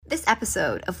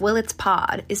episode of Willits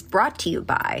Pod is brought to you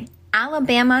by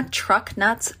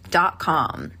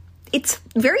AlabamaTruckNuts.com. It's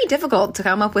very difficult to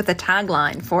come up with a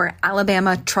tagline for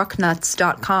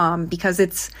AlabamaTruckNuts.com because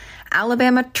it's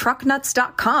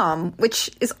AlabamaTruckNuts.com, which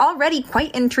is already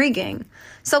quite intriguing.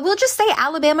 So we'll just say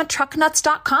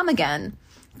AlabamaTruckNuts.com again.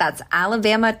 That's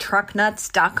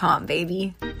AlabamaTruckNuts.com,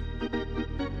 baby.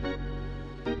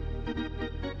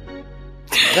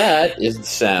 That is the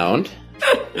sound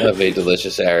of a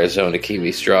delicious Arizona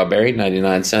kiwi strawberry,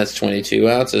 99 cents, 22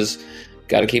 ounces.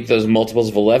 Got to keep those multiples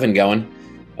of 11 going,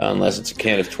 unless it's a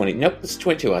can of 20. Nope, it's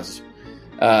 22 ounces.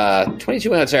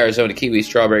 22-ounce Arizona kiwi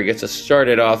strawberry gets us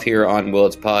started off here on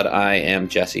Willits Pod. I am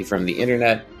Jesse from the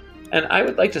internet, and I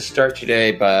would like to start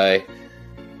today by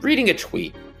reading a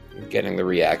tweet and getting the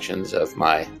reactions of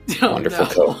my wonderful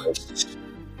co-hosts.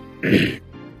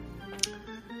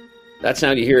 That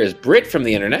sound you hear is Britt from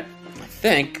the internet. I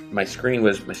think my screen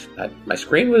was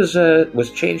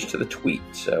changed to the tweet.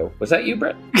 So was that you,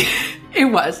 Britt? It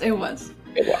was.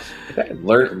 Okay.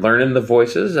 Learning the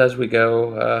voices as we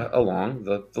go along.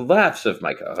 The laughs of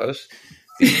my co-hosts.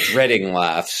 These dreading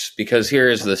laughs, because here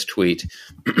is this tweet.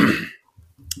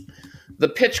 The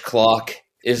pitch clock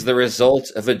is the result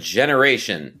of a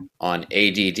generation on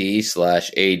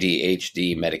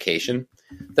ADD/ADHD medication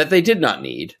that they did not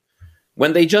need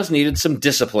when they just needed some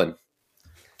discipline.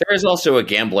 There is also a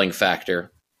gambling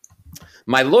factor.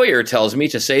 My lawyer tells me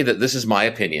to say that this is my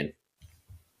opinion.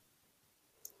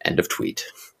 End of tweet.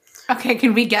 Okay,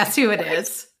 can we guess who it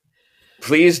is?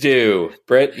 Please do.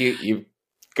 Britt, you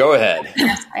go ahead.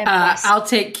 I'll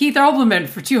take Keith Olbermann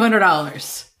for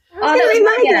 $200. Oh, that was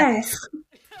my guess.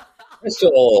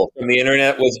 Crystal from the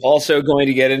internet was also going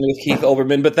to get in with Keith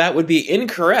Olbermann, but that would be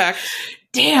incorrect.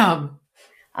 Damn.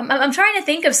 I'm trying to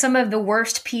think of some of the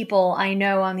worst people I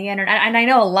know on the internet, and I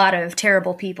know a lot of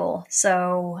terrible people.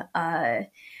 So, all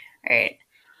right.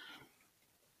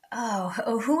 Oh,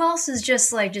 who else is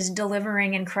just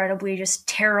delivering incredibly just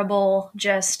terrible,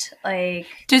 just like...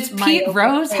 Does Pete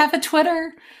Rose have a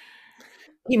Twitter?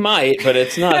 He might, but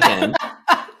it's not him.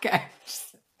 Okay.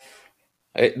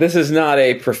 This is not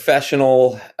a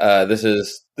professional. This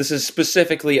is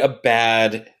specifically a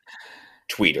bad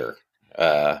tweeter.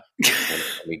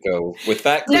 We go with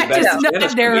that. That does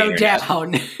not narrow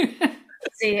down.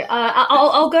 Let's see.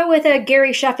 I'll go with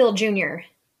Gary Sheffield Jr.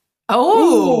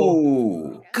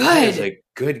 Oh, good. That is a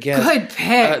good guess. Good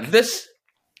pick. This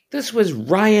was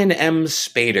Ryan M.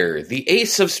 Spader, the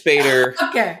ace of Spader.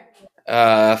 Okay.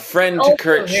 Friend to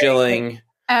Kurt Schilling.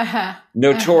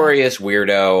 Notorious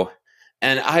weirdo.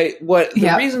 And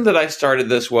the reason that I started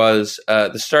this was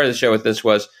the start of the show with this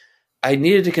was I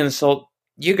needed to consult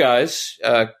you guys,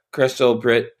 Crystal,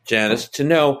 Britt, Janice, to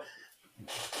know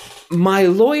my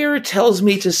lawyer tells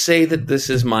me to say that this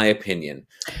is my opinion.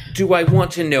 Do I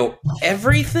want to know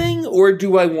everything or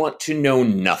do I want to know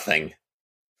nothing?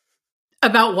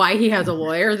 About why he has a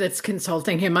lawyer that's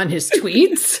consulting him on his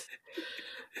tweets?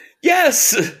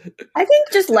 Yes. I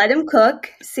think just let him cook,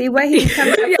 see what he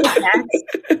comes up with next.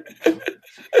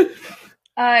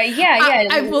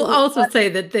 I will also say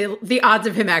that the odds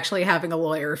of him actually having a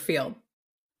lawyer feel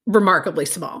remarkably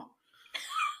small.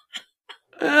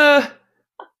 I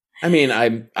mean,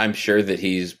 I'm sure that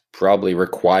he's probably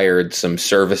required some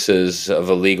services of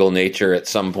a legal nature at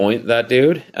some point. That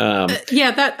dude.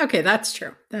 That's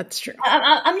true. That's true.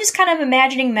 I'm just kind of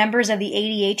imagining members of the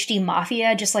ADHD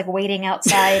mafia just like waiting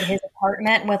outside his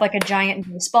apartment with like a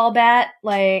giant baseball bat.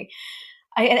 Like,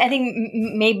 I think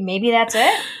maybe that's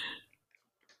it.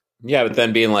 Yeah, but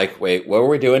then being like, wait, what were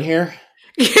we doing here?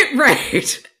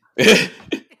 Right.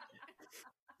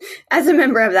 As a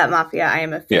member of that mafia, I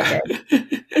am offended. Yeah.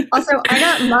 Also, I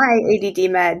got my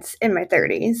ADD meds in my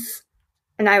 30s,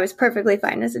 and I was perfectly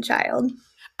fine as a child.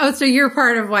 Oh, so you're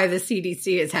part of why the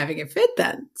CDC is having it fit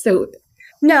then? So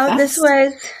no, this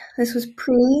was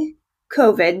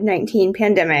pre-COVID-19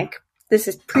 pandemic. This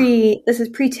is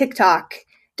pre-TikTok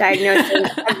diagnosing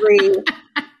every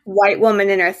white woman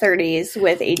in her 30s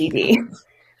with ADD.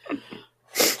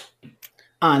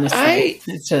 Honestly,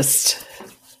 it's just...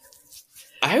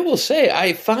 I will say,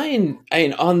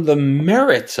 on the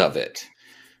merits of it,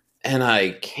 and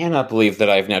I cannot believe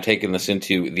that I've now taken this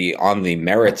into on the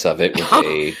merits of it with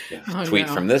a tweet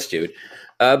from this dude.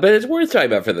 But it's worth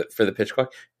talking about for the pitch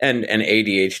clock and an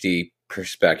ADHD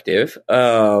perspective.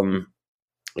 Again,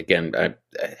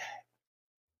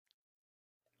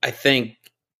 I think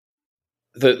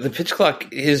the pitch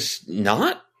clock is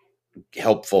not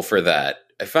helpful for that.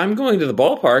 If I'm going to the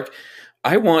ballpark,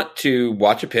 I want to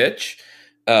watch a pitch.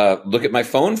 Look at my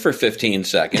phone for 15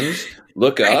 seconds,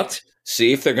 look up,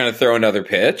 see if they're going to throw another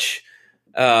pitch.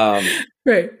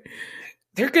 Right.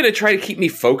 they're going to try to keep me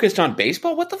focused on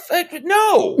baseball? What the fuck?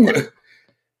 No.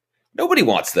 Nobody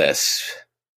wants this.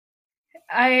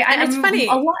 It's funny.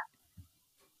 A lot.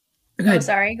 Oh,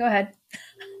 sorry. Go ahead.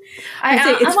 It's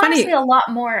I'm funny. honestly a lot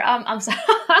more. I'm sorry.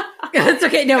 It's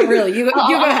okay. No, really. You go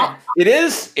ahead. It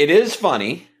is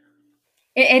funny.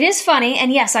 It is funny,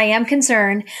 and yes, I am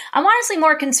concerned. I'm honestly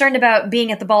more concerned about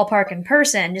being at the ballpark in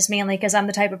person, just mainly because I'm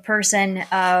the type of person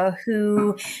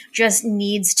who just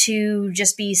needs to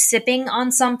just be sipping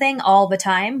on something all the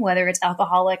time, whether it's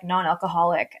alcoholic,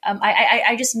 non-alcoholic.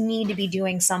 I just need to be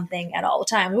doing something at all the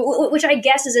time, which I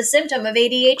guess is a symptom of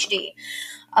ADHD.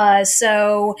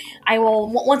 So I will,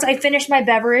 once I finish my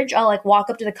beverage, I'll like walk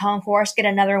up to the concourse, get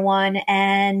another one,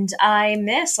 and I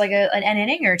miss like an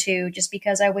inning or two just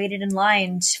because I waited in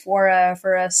line for a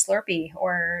Slurpee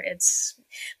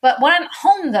but when I'm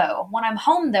home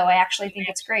though, I actually think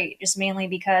it's great, just mainly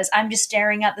because I'm just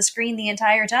staring at the screen the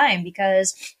entire time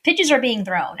because pitches are being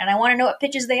thrown and I want to know what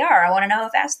pitches they are. I want to know how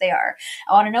fast they are.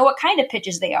 I want to know what kind of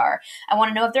pitches they are. I want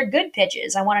to know if they're good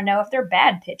pitches. I want to know if they're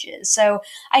bad pitches. So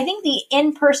I think the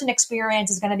in-person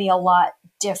experience is going to be a lot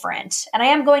different. And I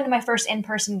am going to my first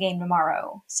in-person game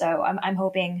tomorrow. So I'm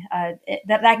hoping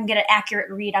that I can get an accurate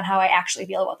read on how I actually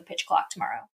feel about the pitch clock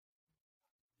tomorrow.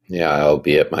 Yeah, I'll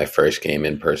be at my first game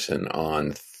in person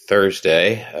on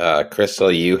Thursday. Crystal,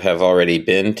 you have already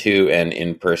been to an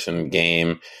in-person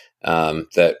game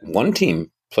that one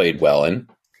team played well in.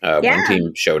 One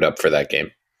team showed up for that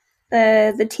game.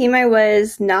 The team I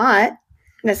was not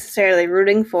necessarily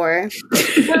rooting for.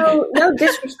 No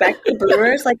disrespect to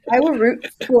Brewers. Like, I will root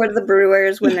for the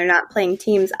Brewers when they're not playing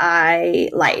teams I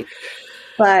like.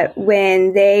 But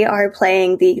when they are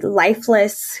playing the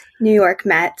lifeless New York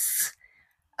Mets,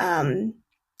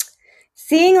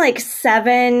 seeing like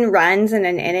 7 runs in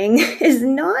an inning is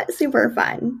not super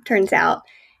fun, turns out.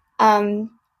 I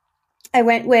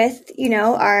went with,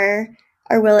 our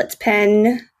Willits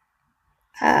Penn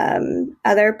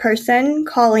other person,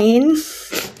 Colleen.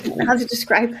 I don't know how to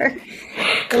describe her.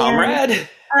 Comrade?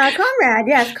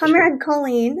 Comrade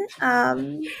Colleen.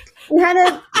 We had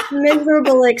a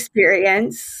miserable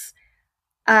experience.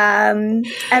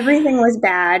 Everything was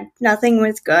bad. Nothing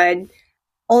was good.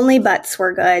 Only butts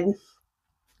were good.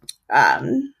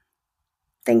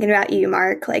 Thinking about you,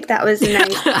 Mark. Like, that was a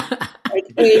nice,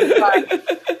 like,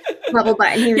 bubble butt.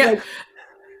 And he was like,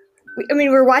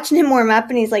 we're watching him warm up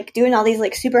and he's like doing all these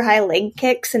like super high leg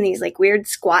kicks and these like weird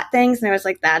squat things. And I was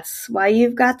like, that's why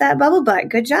you've got that bubble butt.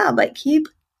 Good job. Like, keep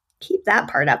that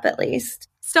part up at least.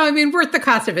 So, worth the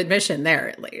cost of admission there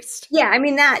at least. Yeah,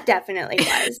 that definitely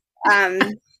was.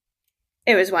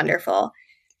 It was wonderful.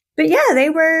 But yeah, they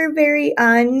were very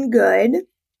ungood.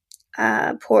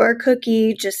 Poor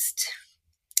Cookie,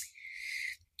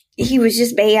 he was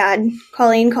just bad.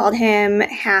 Colleen called him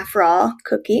half raw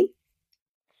Cookie.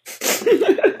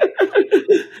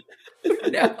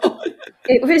 No.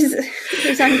 It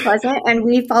was unpleasant, and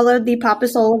we followed the Papa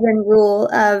Sullivan rule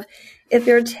of if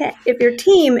your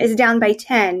team is down by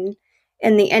 10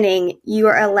 in the inning, you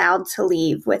are allowed to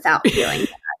leave without feeling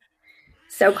bad.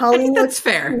 So Colleen, that's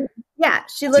fair. Yeah,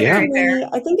 she looked at me,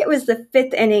 I think it was the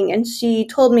 5th inning, and she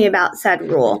told me about said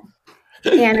rule.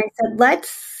 And I said,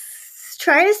 let's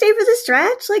try to stay for the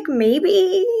stretch. Like,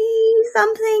 maybe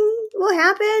something will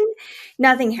happen.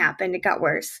 Nothing happened. It got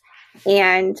worse.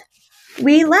 And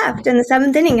we left in the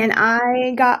 7th inning, and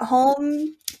I got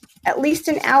home at least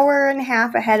an hour and a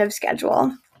half ahead of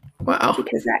schedule. Wow.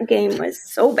 Because that game was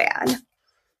so bad.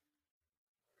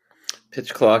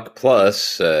 Pitch clock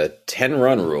plus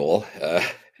 10-run rule.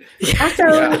 Also,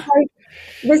 like,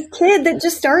 this kid that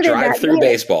just started drive-through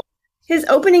baseball. His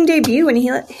opening debut, and he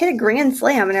hit a grand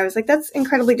slam, and I was like, that's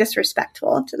incredibly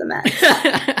disrespectful to the Mets.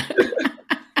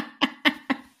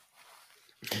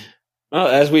 Well,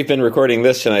 as we've been recording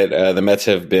this tonight, the Mets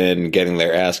have been getting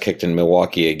their ass kicked in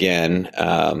Milwaukee again.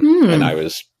 And I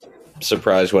was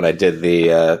surprised when I did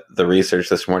the research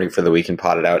this morning for the Week in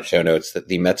Potted Out show notes that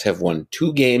the Mets have won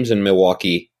 2 games in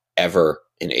Milwaukee ever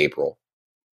in April.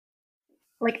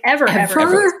 Like ever in the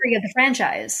history of the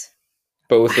franchise.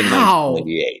 Both in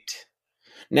 1998.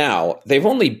 Now, they've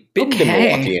only been to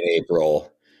Milwaukee in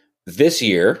April this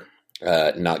year.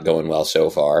 Not going well so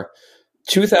far.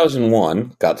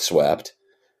 2001 got swept.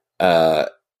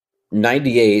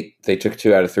 98, they took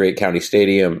 2 out of 3 at County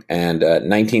Stadium. And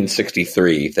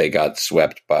 1963, they got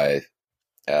swept by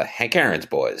Hank Aaron's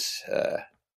boys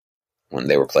when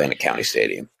they were playing at County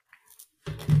Stadium.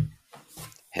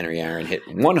 Henry Aaron hit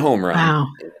 1 home run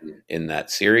in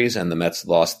that series, and the Mets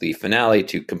lost the finale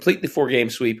to complete the 4-game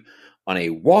sweep on a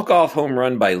walk-off home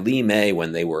run by Lee May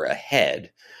when they were ahead.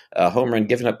 A home run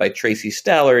given up by Tracy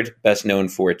Stallard, best known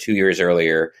for 2 years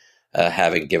earlier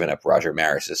having given up Roger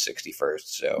Maris's 61st.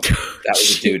 So that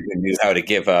was a dude who knew how to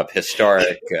give up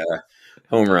historic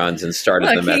home runs and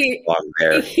started the Mets along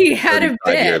there. He had a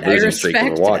bit. I respect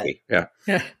Milwaukee. it.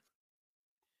 Yeah.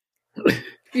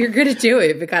 You're good at doing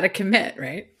it, but got to commit,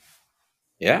 right?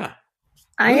 Yeah.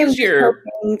 I am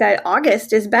hoping that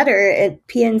August is better at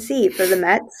PNC for the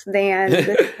Mets than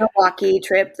the Milwaukee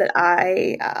trip that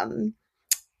I,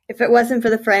 if it wasn't for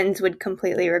the Friends, would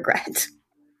completely regret.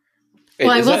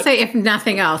 Well, I will say, if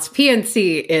nothing else,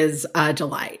 PNC is a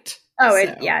delight. Oh,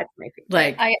 it's my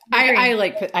favorite.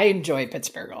 Like I enjoy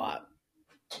Pittsburgh a lot.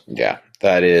 Yeah,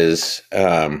 that is.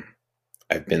 I've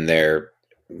been there.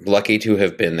 Lucky to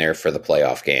have been there for the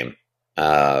playoff game.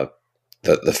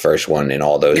 The first one in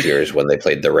all those years when they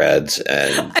played the Reds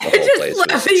and the whole place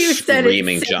was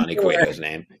screaming Johnny Cueto's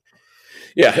name.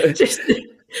 Yeah. Just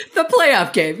the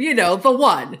playoff game,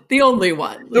 the only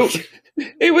one.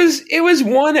 It was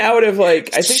one out of I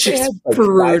think they had 5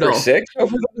 or 6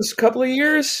 over those couple of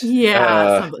years.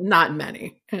 Yeah, not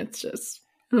many. It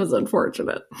was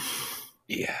unfortunate.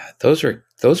 Yeah, those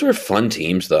were fun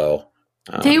teams though.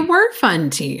 They were fun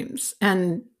teams,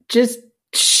 and just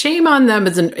shame on them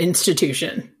as an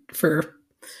institution for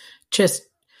just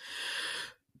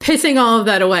pissing all of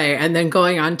that away and then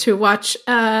going on to watch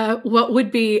what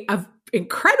would be an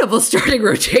incredible starting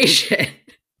rotation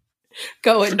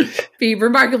go and be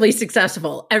remarkably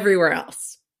successful everywhere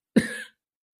else.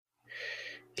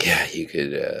 Yeah, you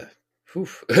could.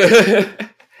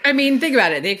 I mean, think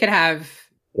about it. They could have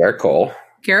Garrett Cole,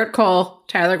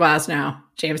 Tyler Glasnow,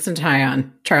 Jameson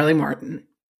Taillon, Charlie Morton,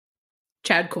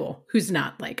 Chad Kuhl, who's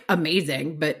not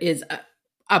amazing, but is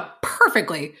a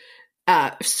perfectly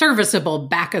serviceable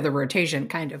back of the rotation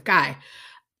kind of guy.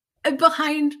 And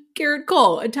behind Garrett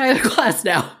Cole and Tyler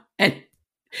Glasnow and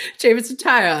Jameson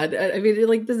Taillon. I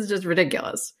mean, this is just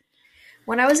ridiculous.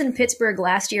 When I was in Pittsburgh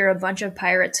last year, a bunch of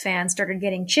Pirates fans started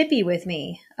getting chippy with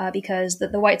me because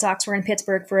the White Sox were in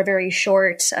Pittsburgh for a very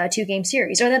short 2-game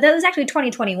series. Or that was actually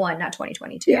 2021, not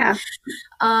 2022. Yeah.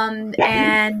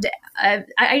 And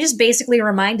I just basically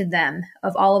reminded them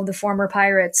of all of the former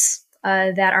Pirates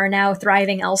that are now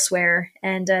thriving elsewhere.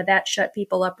 And that shut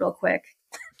people up real quick.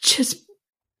 Just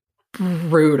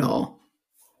brutal.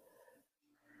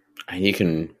 And you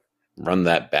can run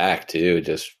that back too,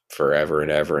 just forever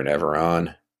and ever and ever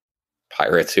on.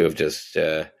 Pirates who have just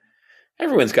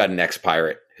everyone's got an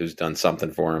ex-pirate who's done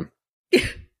something for them.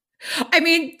 I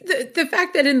mean, the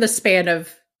fact that in the span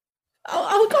of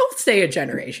I'll say a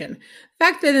generation, the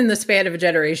fact that in the span of a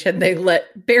generation they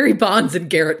let Barry Bonds and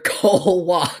Garrett Cole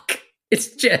walk,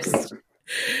 it's just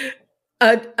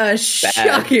a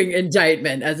shocking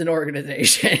indictment as an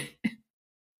organization.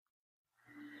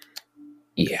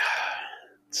 Yeah.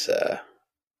 It's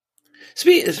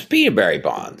speaking of Barry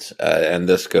Bonds, and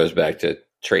this goes back to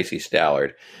Tracy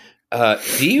Stallard.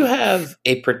 Do you have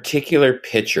a particular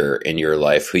pitcher in your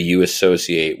life who you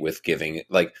associate with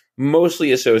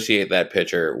mostly associate that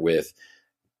pitcher with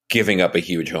giving up a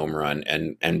huge home run?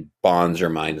 And Bonds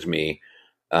reminds me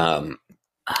that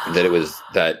it was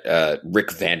that Rick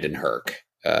Vandenherk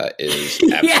is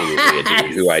absolutely a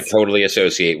dude who I totally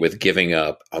associate with giving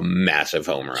up a massive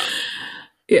home run.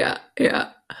 Yeah.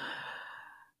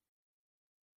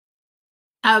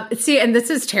 See, and this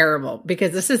is terrible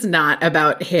because this is not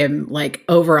about him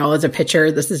overall as a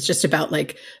pitcher. This is just about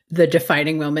the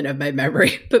defining moment of my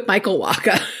memory. But Michael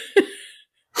Wacha.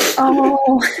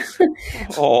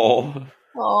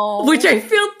 Which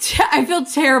I feel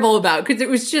terrible about because it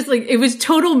was just it was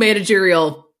total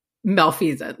managerial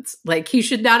malfeasance. He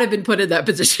should not have been put in that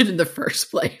position in the first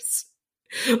place.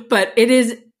 But it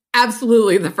is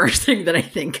absolutely the first thing that I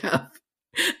think of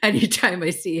anytime I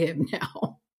see him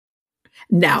now.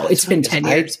 Now it's been 10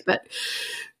 years, but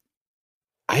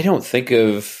I don't think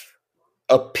of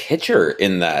a pitcher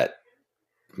in that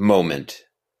moment.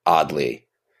 Oddly,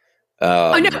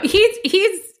 no,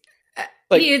 he's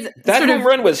that home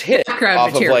run was hit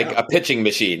off material. Of a pitching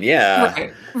machine.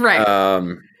 Yeah,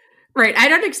 right. Right. I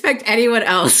don't expect anyone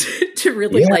else to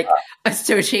really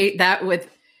associate that with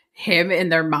him in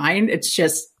their mind. It's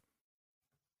just.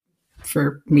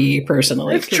 For me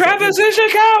personally, it's Travis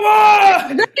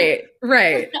Ishikawa.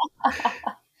 Right.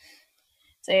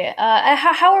 So,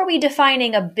 how are we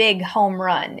defining a big home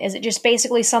run? Is it just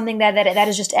basically something that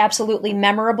is just absolutely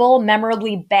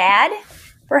memorably bad,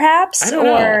 perhaps? I don't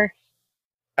know.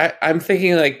 I'm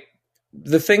thinking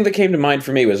the thing that came to mind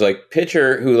for me was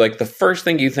pitcher who the first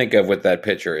thing you think of with that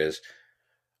pitcher is,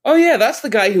 oh yeah, that's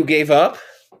the guy who gave up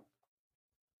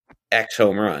X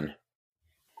home run.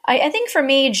 I think for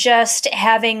me, just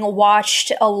having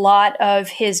watched a lot of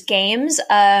his games,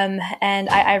 and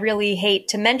I really hate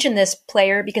to mention this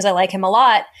player because I like him a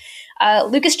lot,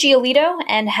 Lucas Giolito,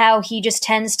 and how he just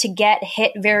tends to get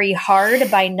hit very hard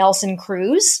by Nelson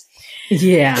Cruz.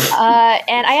 Yeah.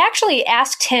 And I actually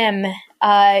asked him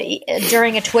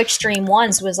during a Twitch stream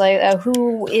once, was like,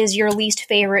 who is your least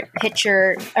favorite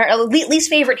pitcher or least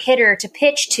favorite hitter to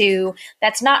pitch to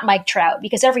that's not Mike Trout?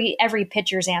 Because every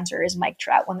pitcher's answer is Mike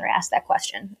Trout when they're asked that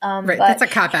question. Right. That's a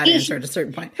cop-out answer at a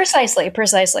certain point. Precisely.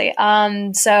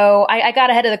 So I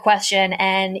got ahead of the question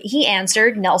and he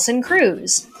answered Nelson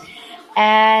Cruz.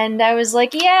 And I was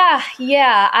like, yeah,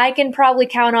 I can probably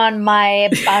count on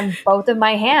both of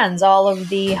my hands all of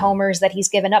the homers that he's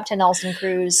given up to Nelson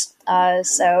Cruz.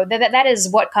 So that is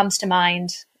what comes to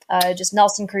mind. Just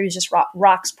Nelson Cruz just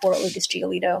rocks poor Lucas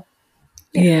Giolito.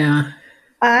 Yeah.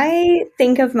 I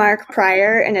think of Mark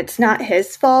Pryor, and it's not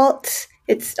his fault.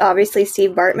 It's obviously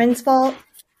Steve Bartman's fault.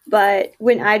 But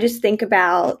when I just think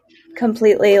about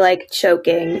completely like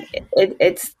choking,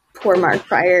 it's poor Mark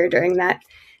Pryor during that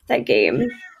game.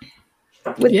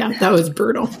 That was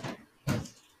brutal.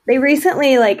 They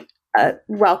recently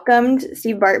welcomed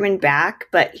Steve Bartman back,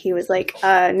 but he was like,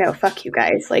 no, fuck you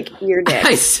guys. Like, you're dead.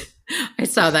 I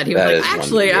saw that. He was like,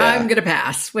 actually, I'm going to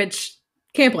pass, which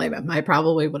can't blame him. I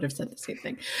probably would have said the same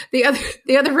thing. The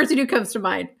other person who comes to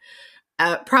mind,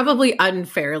 probably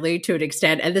unfairly to an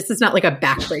extent, and this is not like a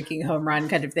backbreaking home run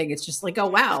kind of thing. It's just like, oh,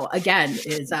 wow, again,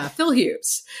 is Phil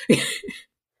Hughes.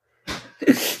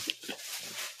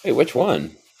 Wait, which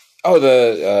one? Oh,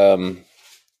 the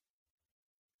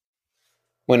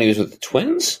when he was with the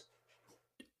Twins?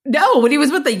 No, when he was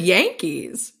with the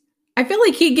Yankees. I feel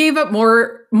like he gave up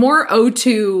more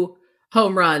 0-2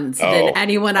 home runs than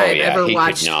anyone I've ever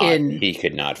watched. He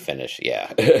could not finish.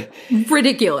 Yeah,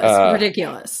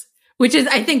 ridiculous. Which is,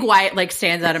 I think, why it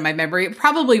stands out in my memory. It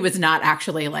probably was not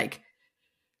actually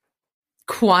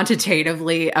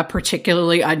quantitatively a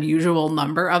particularly unusual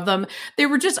number of them. They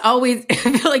were just always, I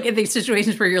feel like, in these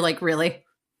situations where you're like, really?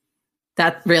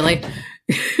 That really?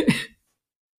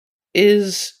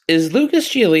 Is Lucas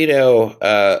Giolito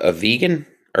a vegan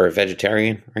or a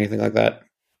vegetarian or anything like that?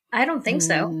 I don't think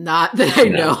so. Not that I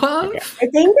know of. I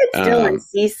think it's Dylan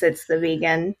Cease that's the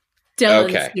vegan.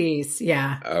 Dylan Cease,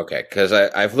 yeah. Okay, because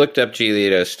I've looked up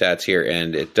Giolito's stats here,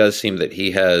 and it does seem that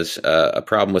he has a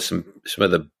problem with some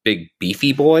of the big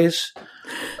beefy boys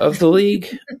of the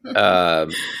league.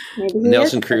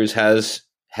 Nelson Cruz has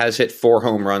hit 4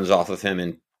 home runs off of him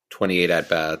in 28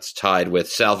 at-bats, tied with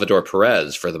Salvador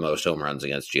Perez for the most home runs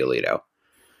against Giolito.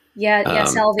 Yeah,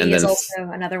 Salvi is also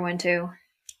another one, too.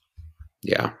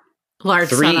 Yeah. Large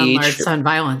son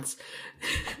violence.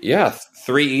 Yeah,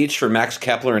 3 each for Max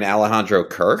Kepler and Alejandro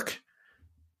Kirk.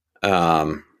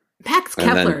 Max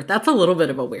Kepler, that's a little bit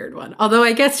of a weird one. Although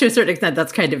I guess to a certain extent,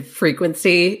 that's kind of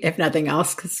frequency, if nothing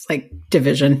else, because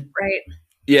division. Right.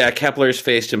 Yeah, Kepler's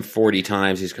faced him 40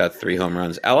 times. He's got 3 home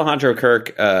runs. Alejandro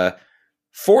Kirk,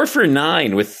 4 for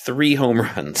 9 with 3 home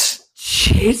runs.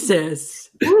 Jesus.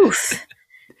 Oof.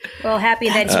 Well, happy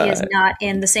that he is not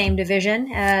in the same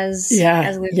division as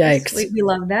Lucas. Yikes. We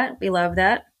love that. We love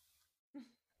that.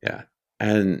 Yeah.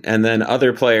 And then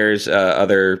other players,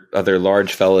 other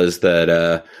large fellas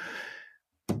that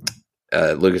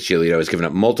Lucas Giolito has given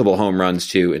up multiple home runs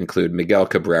to include Miguel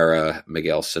Cabrera,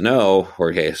 Miguel Sano,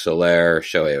 Jorge Soler,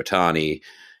 Shohei Ohtani,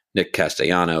 Nick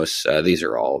Castellanos. These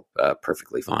are all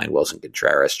perfectly fine. Wilson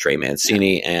Contreras, Trey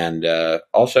Mancini, and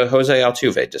also Jose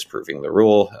Altuve disproving the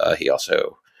rule. He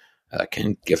also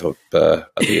can give up the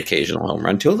occasional home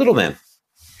run to a little man.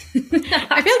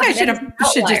 I feel like I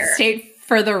should just state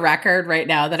for the record right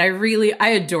now that I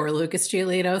adore Lucas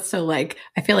Giolito. So I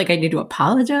feel like I need to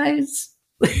apologize.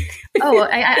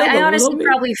 I honestly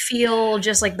probably feel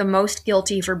just the most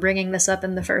guilty for bringing this up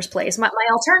in the first place. My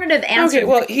alternative answer. Okay,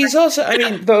 well, he's also,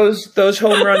 those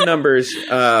home run numbers,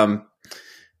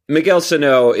 Miguel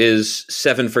Sano is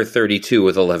 7 for 32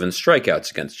 with 11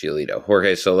 strikeouts against Giolito.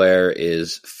 Jorge Soler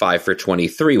is 5 for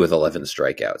 23 with 11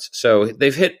 strikeouts. So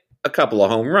they've hit a couple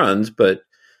of home runs, but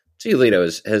Giolito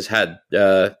has had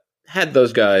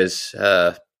those guys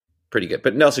pretty good.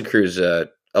 But Nelson Cruz,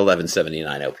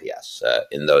 1179 OPS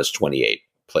in those 28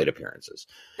 plate appearances.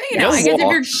 I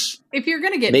guess if you're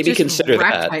going to get maybe just consider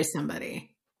wrecked that by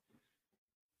somebody,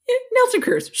 Nelson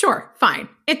Cruz, sure, fine.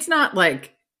 It's not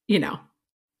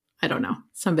I don't know,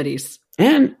 somebody's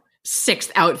and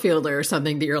 6th outfielder or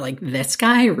something that you're like, this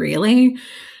guy, really?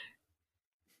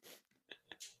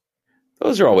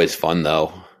 Those are always fun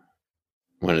though.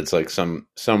 When it's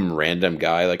some random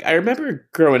guy. I remember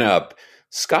growing up,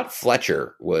 Scott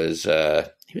Fletcher was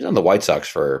he was on the White Sox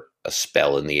for a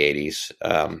spell in the 80s.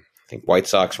 I think White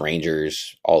Sox,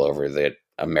 Rangers, all over the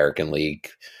American League,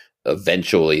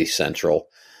 eventually Central.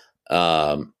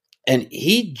 And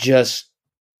he just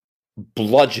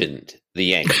bludgeoned the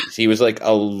Yankees. He was like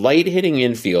a light hitting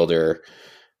infielder.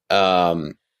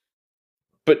 But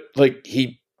like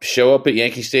he'd show up at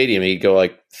Yankee Stadium and he'd go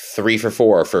like 3 for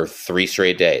 4 for 3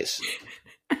 straight days.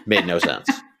 Made no sense.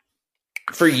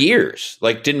 For years.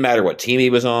 Like didn't matter what team he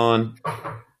was on.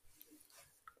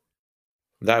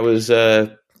 That was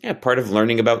part of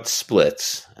learning about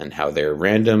splits and how they're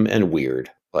random and weird.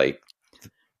 Like the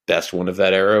best one of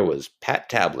that era was Pat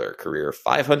Tabler, career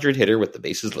 500 hitter with the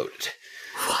bases loaded.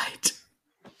 What?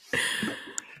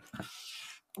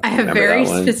 I have very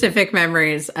specific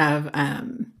memories of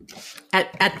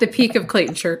at the peak of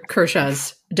Clayton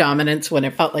Kershaw's dominance when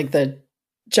it felt like the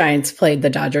Giants played the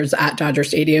Dodgers at Dodger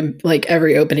Stadium like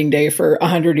every opening day for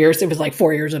 100 years. It was like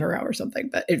 4 years in a row or something,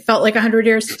 but it felt like 100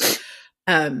 years.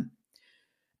 And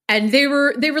they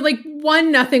were like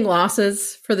 1-0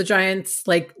 losses for the Giants,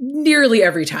 like nearly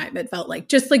every time. It felt like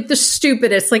just like the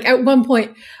stupidest. Like at one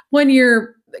point, 1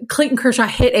 year, Clayton Kershaw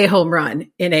hit a home run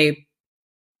in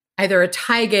either a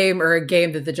tie game or a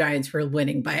game that the Giants were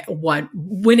winning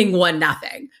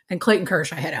 1-0, and Clayton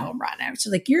Kershaw hit a home run. I was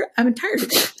just like, I'm tired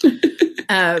of it.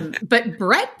 But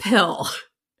Brett Pill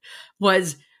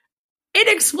was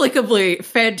inexplicably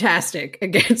fantastic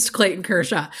against Clayton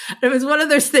Kershaw. It was one of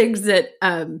those things that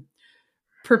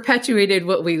perpetuated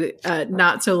what we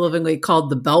not so lovingly called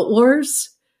the Belt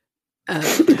Wars.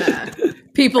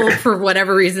 People, for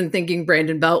whatever reason, thinking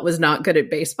Brandon Belt was not good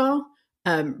at baseball.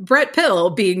 Brett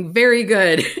Pill being very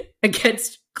good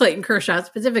against Clayton Kershaw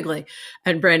specifically,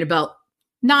 and Brandon Belt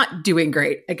not doing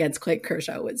great against Clayton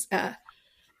Kershaw was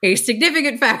a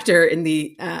significant factor in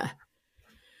the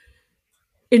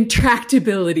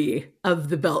intractability of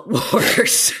the Belt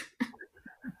Wars.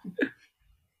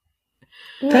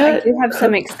 I do have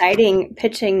some exciting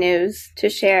pitching news to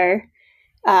share.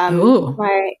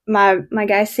 My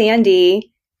guy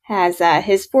Sandy has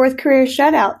his 4th career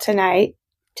shutout tonight,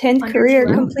 10th career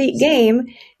complete game,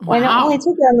 and it only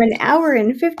took him an hour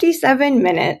and 57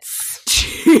 minutes.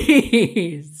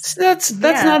 Jeez, that's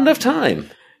not enough time.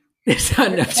 It's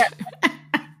not enough time.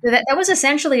 That was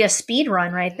essentially a speed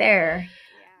run right there.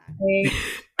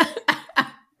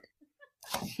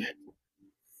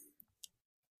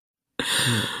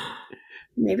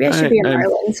 Maybe I should be a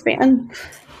Marlins fan.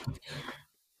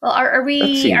 Well, are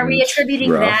we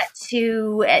attributing that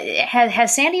to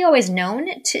has Sandy always known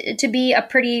to be a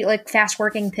pretty like fast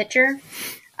working pitcher?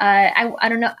 I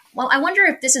don't know. Well, I wonder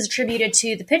if this is attributed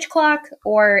to the pitch clock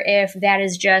or if that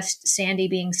is just Sandy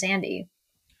being Sandy.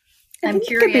 I'm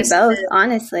curious. It could be both,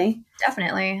 honestly.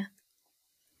 Definitely.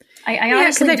 I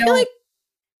honestly don't.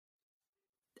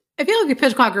 I feel like the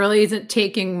pitch clock really isn't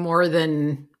taking more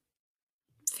than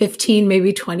 15,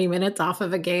 maybe 20 minutes off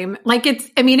of a game. Like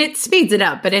it speeds it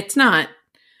up, but it's not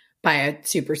by a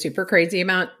super, super crazy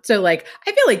amount. So like,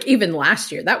 I feel like even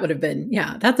last year that would have been,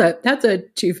 that's a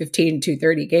 2:15,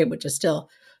 2:30 game, which is still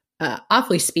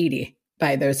awfully speedy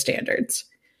by those standards.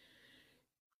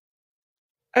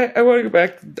 I want to go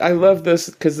back. I love this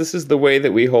because this is the way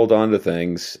that we hold on to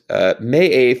things.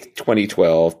 May 8th,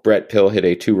 2012, Brett Pill hit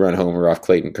a 2-run homer off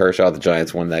Clayton Kershaw. The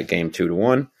Giants won that game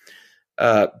 2-1.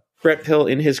 Brett Pill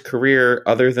in his career,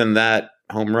 other than that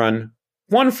home run,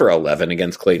 1 for 11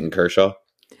 against Clayton Kershaw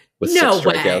with 6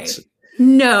 strikeouts.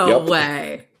 No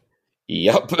way.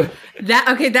 Yup.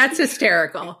 That's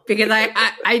hysterical because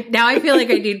I now I feel like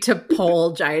I need to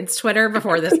poll Giants Twitter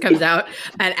before this comes out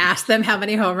and ask them how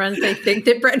many home runs they think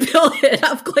that Brett Pill hit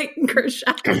off Clayton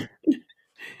Kershaw.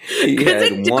 Because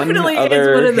it definitely is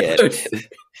one of those.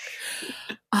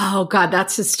 Oh God,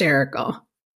 that's hysterical.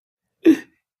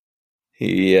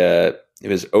 It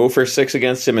was 0 for 6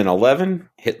 against him in 11,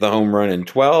 hit the home run in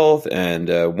 12,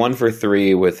 and 1 for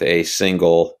 3 with a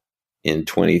single in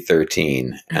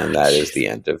 2013. And that is the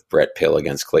end of Brett Pill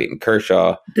against Clayton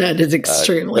Kershaw. That is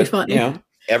extremely funny.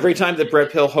 Every time that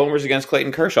Brett Pill homers against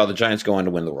Clayton Kershaw, the Giants go on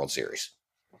to win the World Series.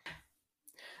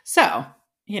 So,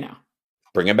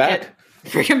 bring him back.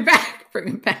 Bring him back.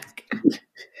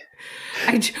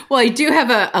 I do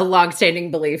have a longstanding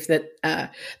belief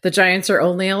that the Giants are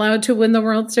only allowed to win the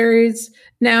World Series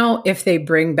now if they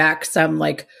bring back some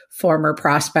like former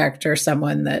prospect or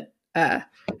someone that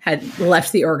had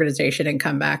left the organization and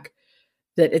come back.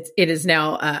 That it is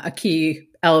now a key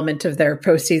element of their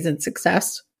postseason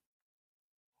success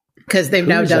because they've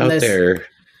now done this. There?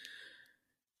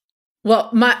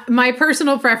 Well, my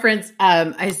personal preference,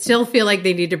 I still feel like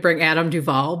they need to bring Adam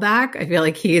Duvall back. I feel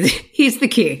like he's the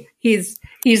key. He's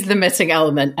the missing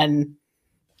element, and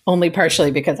only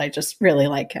partially because I just really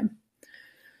like him.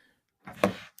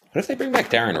 What if they bring back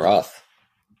Darren Ruff?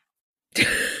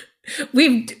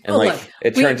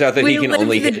 It turns out that he can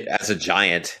only hit as a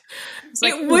giant.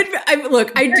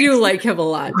 I do like him a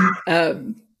lot.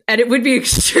 And it would be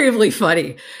extremely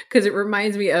funny because it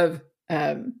reminds me of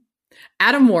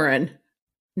Adam Warren,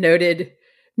 noted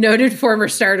former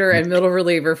starter and middle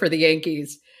reliever for the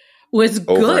Yankees, was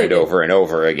good over and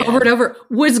over again. Over and over.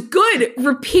 Was good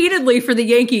repeatedly for the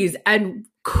Yankees and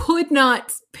could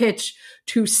not pitch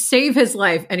to save his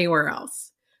life anywhere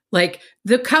else. Like,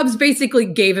 the Cubs basically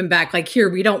gave him back, like, here,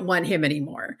 we don't want him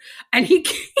anymore. And he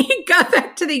got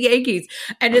back to the Yankees.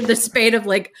 And in the span of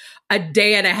like a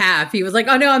day and a half, he was like,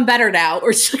 oh no, I'm better now.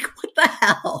 Or it's like, what the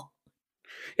hell?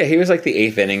 Yeah, he was like the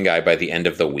 8th inning guy by the end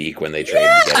of the week when they traded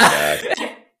to get him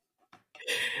back.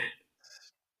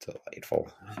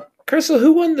 Delightful. Crystal,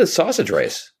 who won the sausage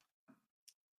race?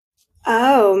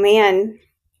 Oh, man.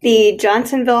 The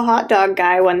Johnsonville hot dog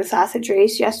guy won the sausage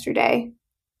race yesterday.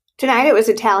 Tonight it was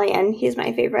Italian. He's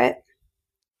my favorite.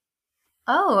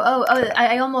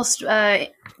 I almost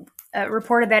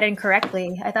reported that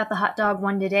incorrectly. I thought the hot dog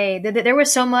won today. There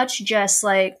was so much just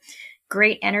like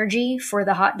great energy for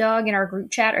the hot dog in our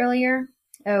group chat earlier.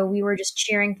 We were just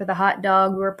cheering for the hot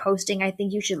dog. We were posting, I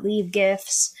think you should leave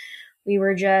gifts. We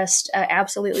were just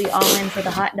absolutely all in for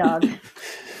the hot dog.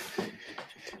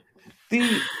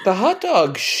 The hot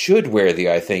dog should wear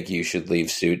the I think you should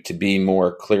leave suit to be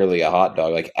more clearly a hot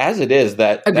dog. Like, as it is,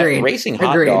 that racing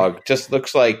hot dog just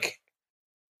looks like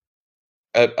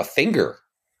a finger.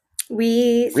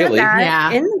 We said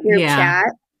that in the group chat.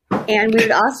 And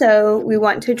we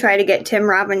want to try to get Tim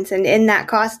Robinson in that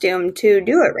costume to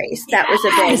do a race. That was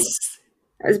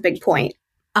a big point.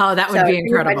 Oh, that would be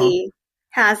incredible. If anybody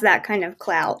has that kind of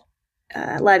clout,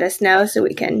 let us know so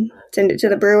we can send it to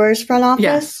the Brewers front office.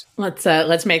 Yes,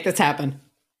 let's make this happen.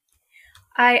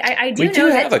 I do. We do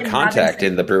have a contact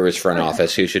in the Brewers front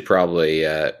office who should probably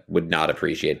would not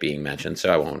appreciate being mentioned,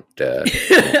 so I won't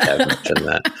have mentioned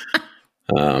that.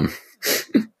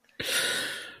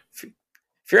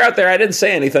 If you're out there, I didn't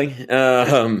say anything.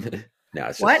 No,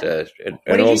 it's just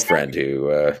an old friend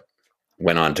who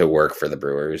went on to work for the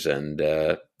Brewers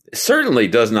and certainly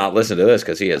does not listen to this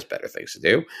because he has better things to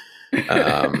do.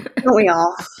 Don't we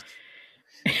all?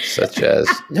 Such as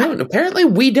apparently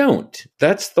we don't.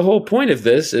 That's the whole point of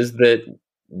this, is that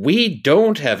we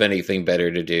don't have anything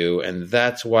better to do, and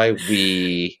that's why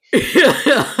we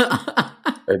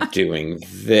are doing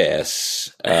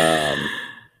this. And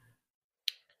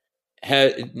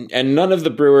none of the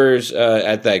Brewers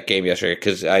at that game yesterday,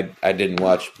 because I didn't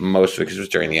watch most of it because it was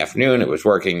during the afternoon. It was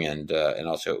working, and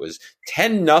also it was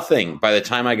 10-0 by the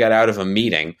time I got out of a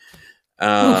meeting.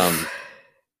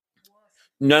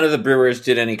 None of the Brewers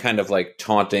did any kind of like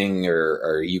taunting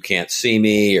or you can't see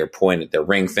me or point at their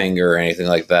ring finger or anything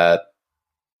like that.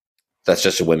 That's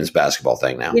just a women's basketball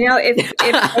thing now. You know, if they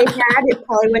had, it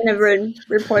probably wouldn't have been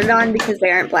reported on because they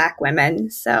aren't black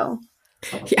women. So,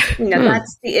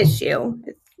 that's the issue.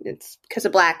 It's because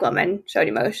a black woman showed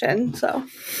emotion. So,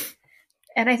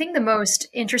 and I think the most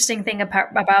interesting thing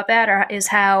about that is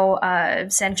how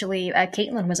essentially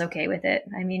Caitlin was okay with it.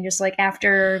 I mean, just like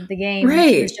after the game,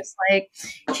 she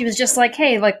was just like,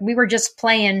 hey, like we were just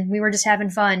playing, we were just having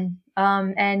fun,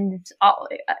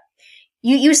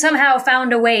 You somehow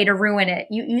found a way to ruin it.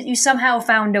 You somehow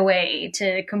found a way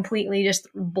to completely just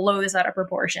blow this out of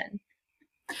proportion.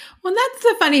 Well, that's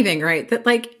the funny thing, right? That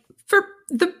like for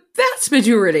the vast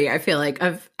majority, I feel like,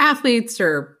 of athletes,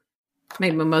 or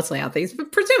maybe mostly athletes,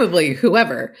 but presumably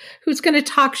whoever who's going to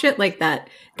talk shit like that,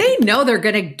 they know they're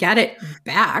going to get it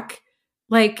back.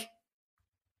 Like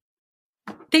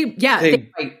they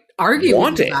might argue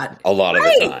want it that a lot of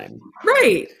the time.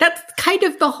 Right. That's kind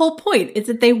of the whole point, is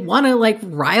that they want to like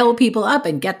rile people up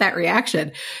and get that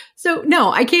reaction. So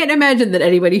no, I can't imagine that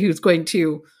anybody who's going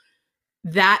to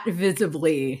that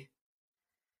visibly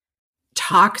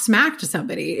talk smack to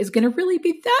somebody is going to really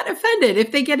be that offended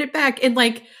if they get it back in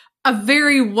like a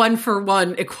very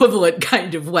 1-for-1 equivalent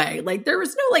kind of way. Like there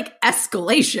was no like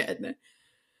escalation.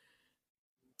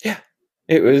 Yeah.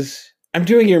 It was, I'm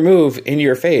doing your move in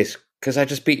your face because I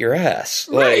just beat your ass.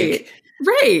 Right.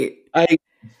 Right. I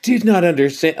did not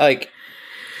understand. Like,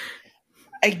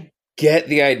 I get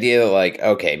the idea that, like,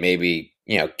 okay, maybe,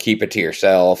 keep it to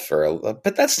yourself,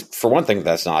 but that's, for one thing,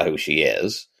 that's not who she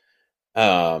is.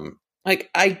 Like,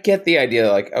 I get the idea,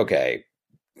 like, okay,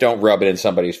 don't rub it in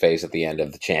somebody's face at the end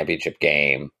of the championship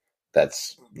game.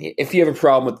 That's, if you have a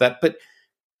problem with that, but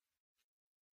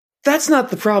that's not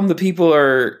the problem that people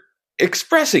are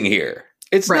expressing here.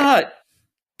 It's not,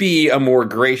 be a more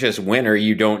gracious winner,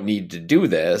 you don't need to do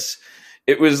this.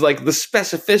 It was like the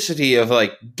specificity of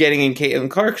like getting in Caitlin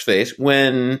Clark's face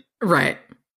when, right.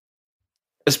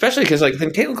 Especially because like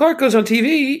then Caitlin Clark goes on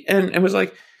TV and was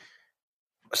like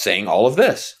saying all of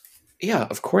this. Yeah,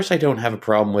 of course I don't have a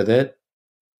problem with it.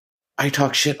 I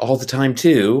talk shit all the time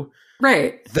too.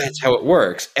 Right. That's how it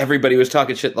works. Everybody was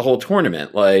talking shit the whole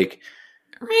tournament. Like,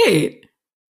 right.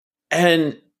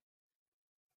 And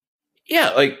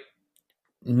yeah, like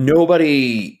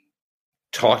nobody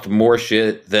talked more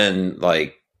shit than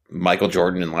like Michael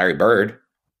Jordan and Larry Bird.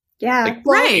 Yeah. Like,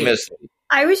 well, famously.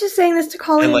 I was just saying this to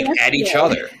Colleen. And like yesterday. at each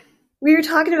other. We were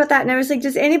talking about that, and I was like,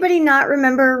 does anybody not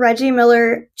remember Reggie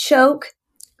Miller choke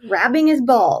grabbing his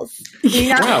balls? Do you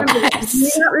not, remember, do you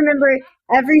not remember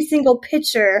every single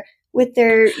pitcher with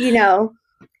their,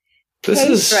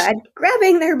 cage thread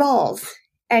grabbing their balls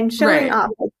and showing off?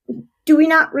 Do we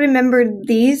not remember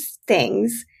these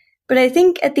things? But I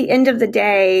think at the end of the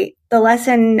day, the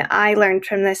lesson I learned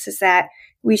from this is that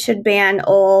we should ban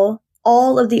all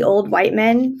of the old white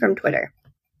men from Twitter.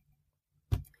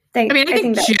 I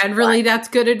think generally that's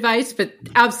good advice, but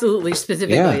absolutely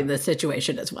specifically in this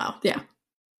situation as well. Yeah.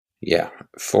 Yeah,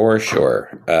 for sure.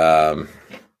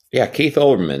 Keith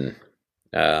Olbermann.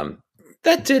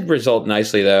 That did result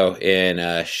nicely, though, in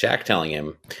Shaq telling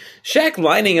him. Shaq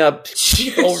lining up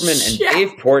Keith Olbermann and Dave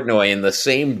Portnoy in the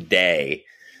same day.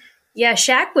 Yeah,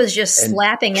 Shaq was just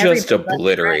slapping everybody. Just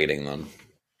obliterating them.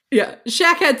 Yeah,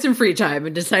 Shaq had some free time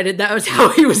and decided that was how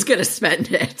he was going to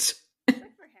spend it.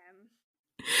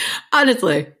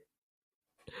 Honestly.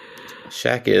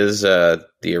 Shaq is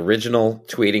the original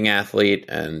tweeting athlete,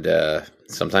 and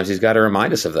sometimes he's got to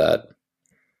remind us of that.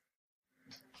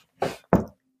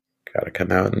 Got to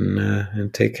come out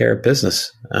and take care of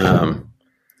business.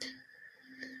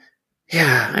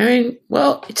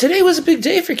 Today was a big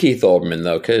day for Keith Olbermann,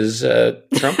 though, because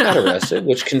Trump got arrested,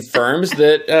 which confirms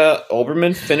that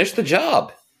Olbermann finished the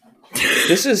job.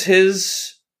 This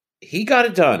is he got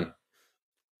it done.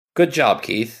 Good job,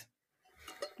 Keith.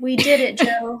 We did it,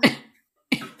 Joe.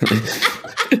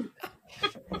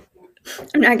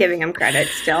 I'm not giving him credit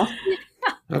still.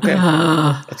 Okay.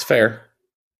 That's fair.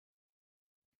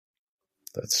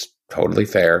 That's totally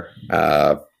fair.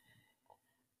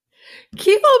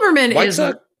 Keith Olbermann is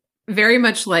very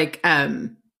much like, oh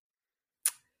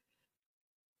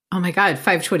my God,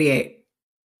 528.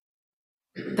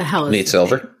 The hell is Nate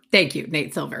Silver? Thank you,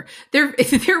 Nate Silver. They're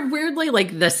weirdly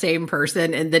like the same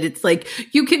person, and that it's like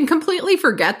you can completely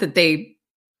forget that they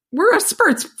were a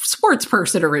sports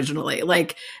person originally.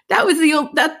 Like that was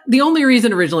the only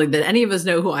reason originally that any of us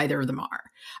know who either of them are,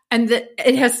 and that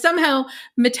it has somehow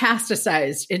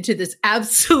metastasized into this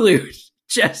absolute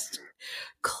just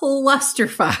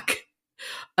clusterfuck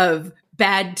of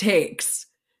bad takes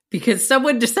because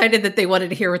someone decided that they wanted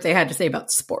to hear what they had to say about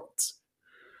sports.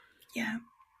 Yeah.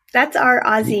 That's our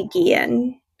Ozzie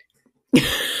Guillen.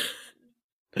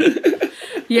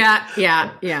 Yeah.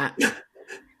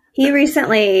 He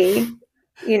recently, said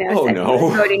no. he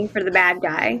was voting for the bad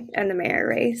guy in the mayor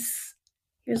race.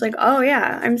 He was like, oh,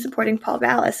 yeah, I'm supporting Paul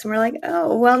Vallis. And we're like,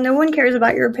 oh, well, no one cares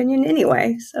about your opinion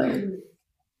anyway. So,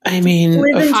 I mean,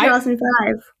 live in 2005.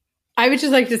 I would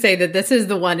just like to say that this is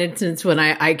the one instance when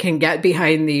I can get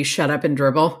behind the shut up and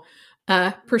dribble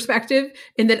perspective,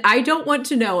 in that I don't want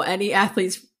to know any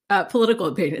athlete's political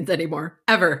opinions anymore,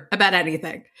 ever, about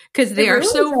anything, because they are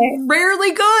so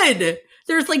rarely good.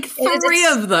 There's like three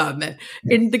of them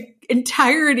in the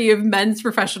entirety of men's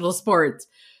professional sports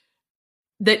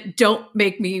that don't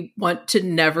make me want to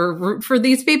never root for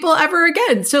these people ever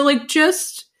again. So like,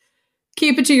 just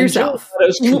keep it to yourself.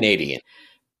 Those Canadian.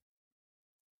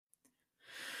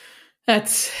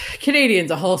 That's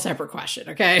Canadian's a whole separate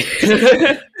question. Okay.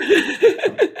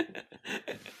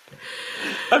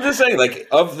 I'm just saying, like,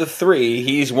 of the three,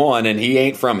 he's one, and he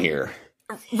ain't from here.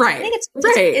 Right. I think it's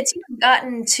even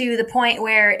gotten to the point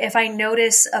where if I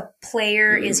notice a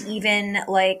player is even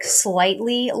like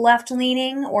slightly left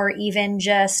leaning, or even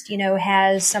just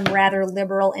has some rather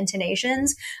liberal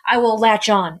intonations, I will latch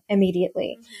on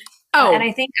immediately. Oh, and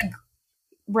I think a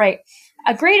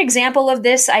great example of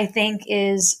this, I think,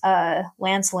 is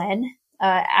Lance Lynn.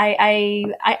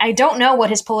 I don't know what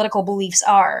his political beliefs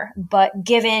are, but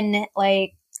given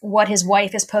like what his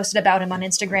wife has posted about him on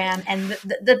Instagram and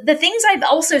the things I've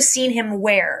also seen him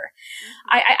wear,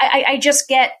 I just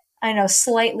get,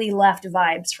 slightly left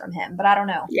vibes from him, but I don't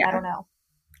know. Yeah. I don't know.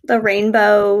 The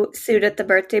rainbow suit at the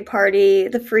birthday party,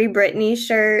 the Free Britney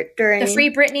shirt during the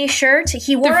Free Britney shirt.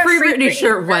 He wore the Free Britney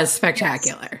shirt was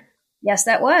spectacular. Yes,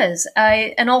 that was.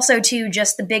 And also too,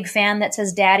 just the big fan that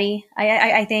says daddy.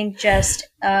 I think just,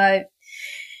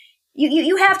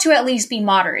 you have to at least be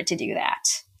moderate to do that,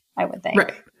 I would think.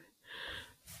 Right.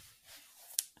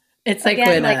 It's like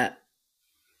Again, when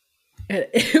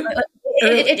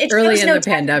it early shows in no the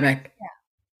tech- pandemic.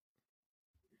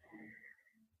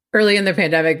 Early in the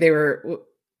pandemic, they were,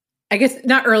 I guess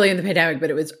not early in the pandemic, but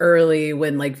it was early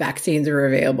when like vaccines were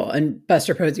available. And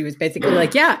Buster Posey was basically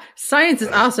like, yeah, science is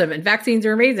awesome and vaccines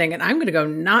are amazing. And I'm going to go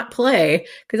not play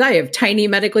because I have tiny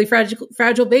medically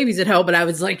fragile babies at home. And I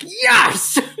was like,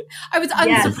 yes, I was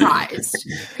unsurprised.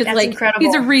 Because That's like, incredible.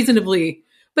 he's a reasonably,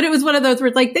 but it was one of those where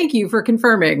it's like, thank you for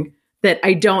confirming that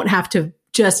I don't have to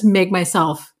just make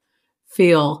myself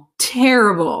feel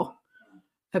terrible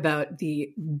about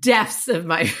the depths of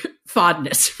my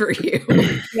fondness for you.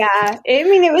 Yeah. I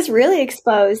mean, it was really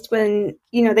exposed when,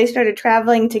 they started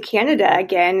traveling to Canada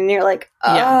again. And you're like,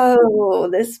 oh,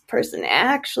 this person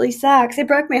actually sucks. It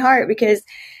broke my heart because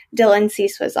Dylan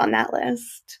Cease was on that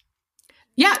list.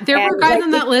 Yeah, there were guys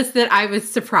on that list that I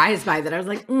was surprised by that. I was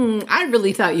like, I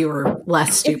really thought you were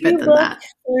less stupid than that.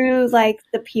 Through like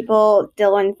the people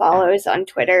Dylan follows on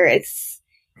Twitter,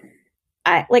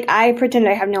 I pretend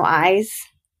I have no eyes.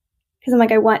 Because I'm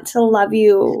like, I want to love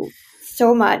you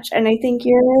so much. And I think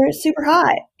you're super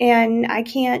hot. And I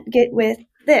can't get with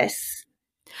this.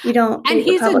 You don't. And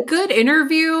he's a good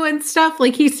interview and stuff.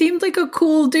 Like, he seemed like a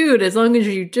cool dude as long as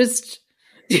you just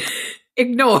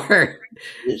ignore.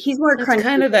 He's more crunchy.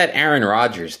 Kind of that Aaron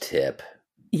Rodgers tip.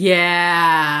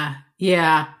 Yeah.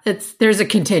 Yeah. There's a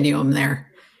continuum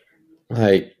there.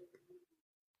 Like,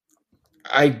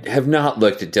 I have not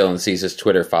looked at Dylan Cease's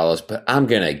Twitter follows, but I'm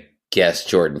going to guess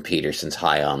Jordan Peterson's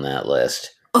high on that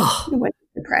list. Oh, it wouldn't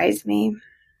surprise me.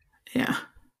 Yeah.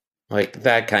 Like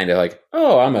that kind of like,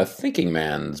 oh, I'm a thinking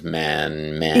man's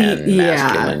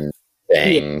masculine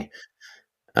thing.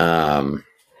 Yeah.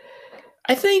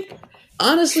 I think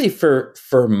honestly for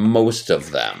most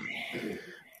of them,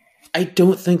 I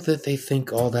don't think that they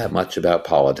think all that much about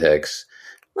politics.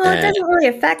 Well, it doesn't really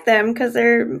affect them because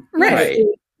they're right.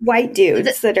 White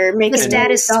dudes that are making the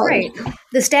status right.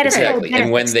 The status exactly. And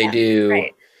when they do,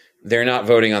 they're not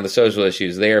voting on the social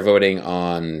issues. They are voting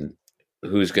on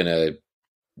who's going to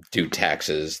do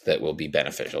taxes that will be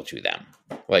beneficial to them.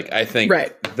 Like, I think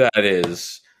that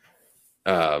is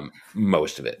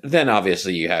most of it. Then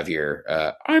obviously you have your,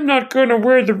 I'm not going to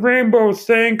wear the rainbow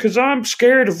thing because I'm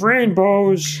scared of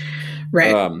rainbows.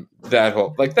 Right. That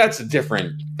whole, like, that's a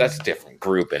different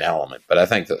group and element. But I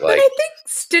think that, like, but I think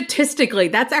statistically,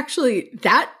 that's actually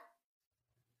that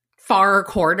far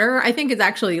corner, I think is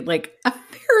actually like a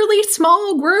fairly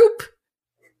small group.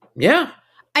 Yeah.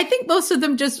 I think most of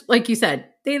them just, like you said,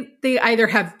 they either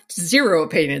have zero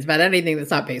opinions about anything that's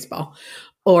not baseball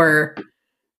or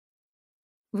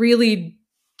really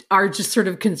are just sort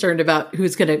of concerned about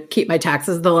who's going to keep my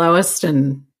taxes the lowest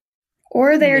and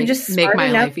or they're just make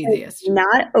my life easiest.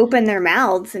 Not open their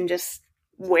mouths and just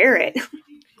wear it.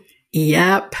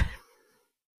 Yep.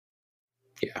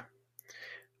 Yeah.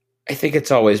 I think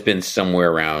it's always been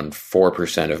somewhere around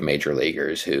 4% of major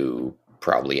leaguers who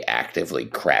probably actively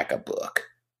crack a book.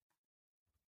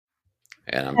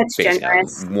 And I'm basing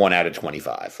on 1 out of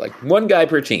 25. Like, one guy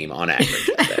per team on average,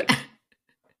 I think.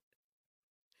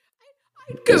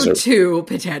 I'd go 2,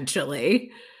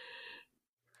 potentially.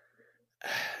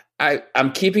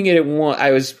 I'm keeping it at 1.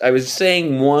 I was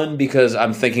saying 1 because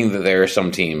I'm thinking that there are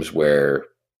some teams where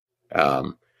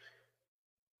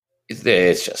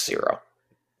it's just 0.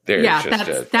 There's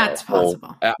that's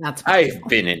possible. That's possible. I've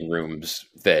been in rooms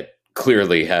that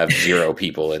clearly have 0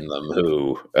 people in them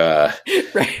who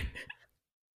right.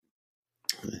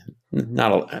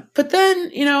 Not a, but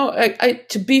then, I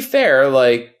to be fair,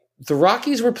 like, the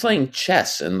Rockies were playing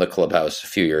chess in the clubhouse a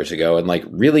few years ago and, like,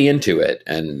 really into it.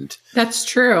 And that's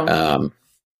true. Do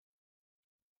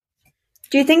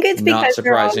you think it's because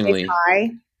they're all high,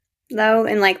 though,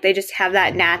 and like they just have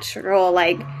that natural,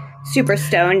 like, super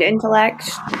stoned intellect?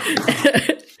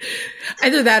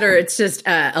 Either that or it's just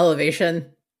elevation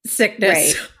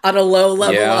sickness on a low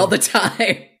level all the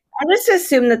time. I just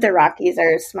assume that the Rockies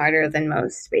are smarter than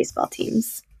most baseball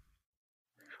teams.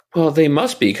 Well, they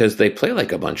must be because they play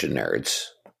like a bunch of nerds.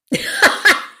 True.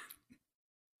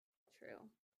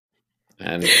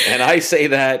 And I say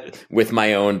that with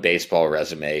my own baseball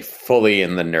resume fully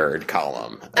in the nerd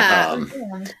column.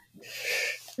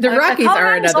 The Rockies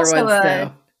are another one,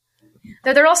 though.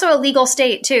 They're also a legal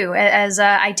state, too, as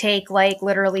I take, like,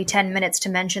 literally 10 minutes to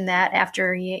mention that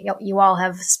after you all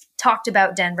have talked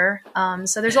about Denver.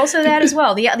 So there's also that as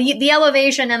well. The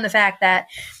elevation and the fact that,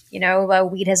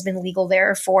 weed has been legal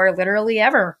there for literally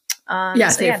ever.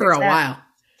 For a while.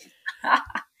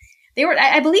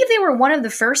 I believe they were one of the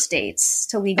first states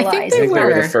to legalize. I think they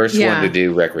were the first one to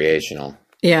do recreational.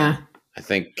 Yeah. I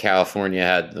think California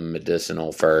had the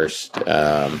medicinal first.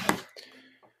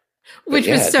 Which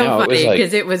was so funny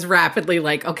because it was rapidly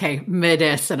like, okay,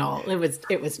 medicinal.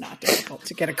 It was not difficult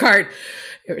to get a card.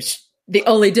 It was the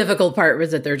only difficult part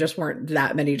was that there just weren't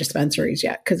that many dispensaries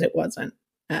yet because it wasn't,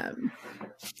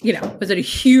 wasn't a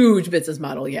huge business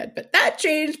model yet, but that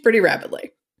changed pretty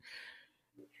rapidly.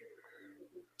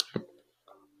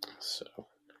 So,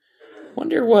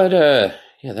 wonder what,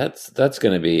 that's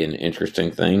going to be an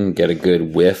interesting thing. Get a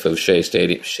good whiff of Shea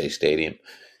Stadium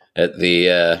at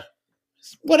the,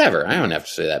 whatever. I don't have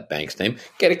to say that bank's name.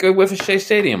 Get a good whiff of Shea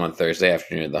Stadium on Thursday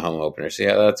afternoon at the home opener. See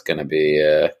how that's going to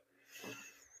be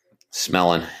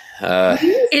smelling.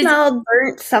 You smelled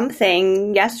burnt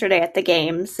something yesterday at the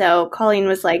game. So Colleen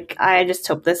was like, I just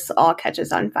hope this all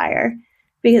catches on fire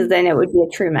because then it would be a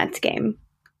true Mets game.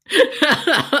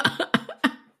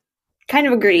 Kind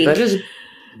of agreed.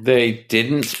 They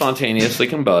didn't spontaneously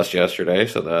combust yesterday,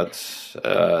 so that's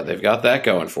they've got that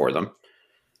going for them.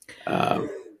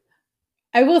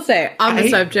 I will say, on the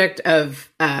subject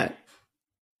of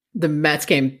the Mets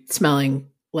game smelling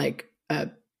like a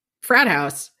frat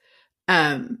house,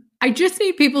 I just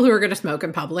need people who are going to smoke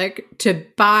in public to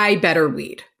buy better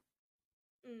weed.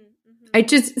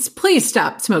 Mm-hmm. Please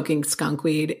stop smoking skunk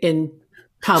weed in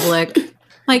public.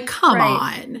 Like, come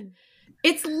on.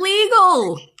 It's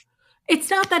legal. It's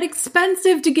not that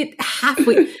expensive to get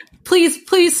halfway.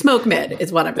 Please smoke mid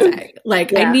is what I'm saying.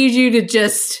 Like, I need you to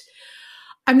just,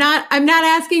 I'm not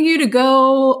asking you to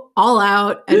go all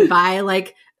out and buy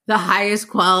like the highest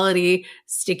quality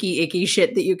sticky, icky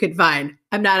shit that you could find.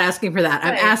 I'm not asking for that.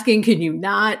 I'm asking, can you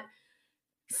not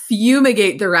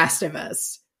fumigate the rest of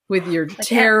us with your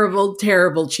terrible,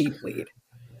 terrible cheap weed?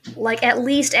 Like, at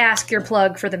least ask your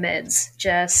plug for the mids.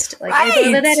 Just like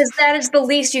that is the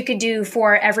least you could do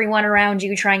for everyone around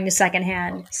you trying to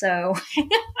secondhand. So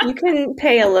you can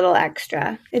pay a little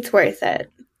extra. It's worth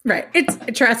it. Right.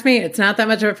 Trust me, it's not that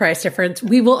much of a price difference.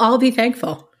 We will all be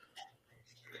thankful.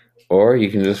 Or you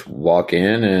can just walk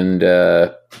in and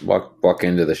walk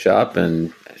into the shop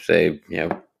and say,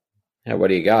 what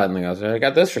do you got? And they go, I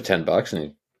got this for $10,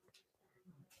 and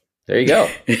there you go.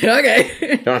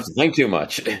 Okay. Don't have to think too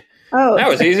much. Oh, that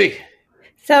was easy.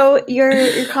 So your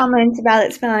comment about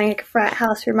it smelling like a frat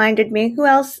house reminded me. Who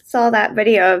else saw that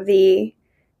video of the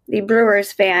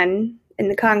Brewers fan in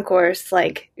the concourse,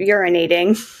 like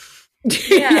urinating?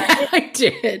 Yeah, I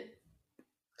did.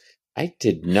 I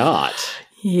did not.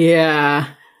 Yeah,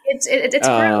 it's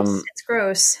gross. It's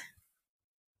gross.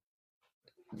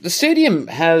 The stadium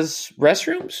has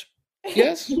restrooms.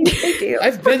 Yes, they do.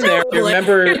 I've been there.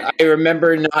 I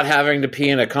remember not having to pee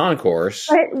in a concourse.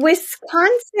 But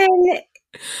Wisconsin,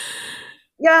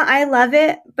 yeah, I love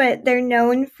it, but they're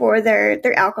known for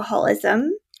their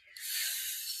alcoholism.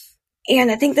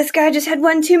 And I think this guy just had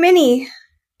one too many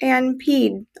and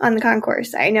peed on the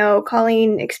concourse. I know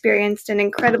Colleen experienced an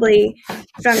incredibly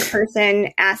drunk person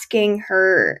asking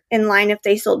her in line if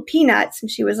they sold peanuts,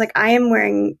 and she was like, I am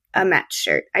wearing a Mets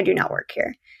shirt. I do not work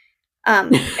here.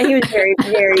 And he was very,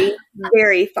 very,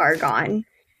 very far gone.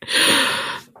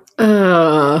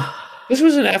 This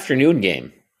was an afternoon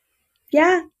game.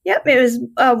 Yeah. Yep. It was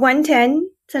a 1:10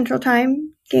 Central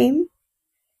Time game.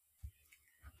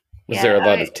 Was there a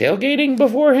lot of tailgating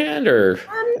beforehand, or?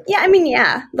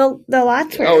 The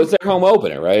lots were. Oh, it was their home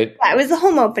opener, right? Yeah, it was the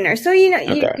home opener, so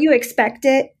you expect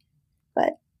it,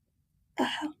 but a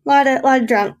lot of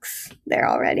drunks there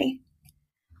already.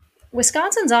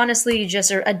 Wisconsin's honestly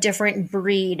just a different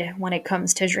breed when it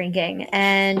comes to drinking,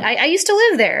 and I used to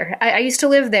live there. I used to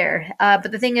live there,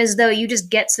 but the thing is, though, you just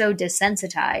get so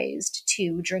desensitized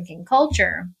to drinking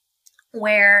culture,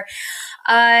 where,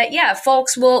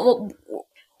 folks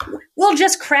we'll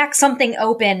just crack something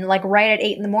open like right at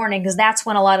 8 a.m. because that's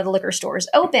when a lot of the liquor stores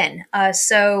open.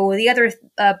 So the other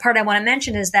part I want to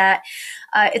mention is that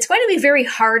it's going to be very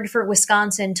hard for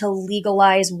Wisconsin to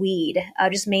legalize weed,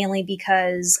 just mainly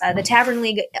because the Tavern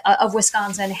League of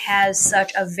Wisconsin has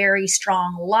such a very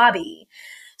strong lobby.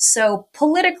 So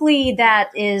politically,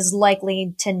 that is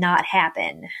likely to not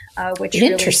happen, which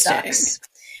really sucks.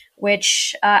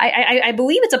 Which I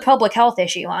believe it's a public health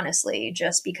issue, honestly,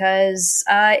 just because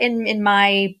in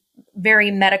my very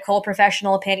medical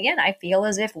professional opinion, I feel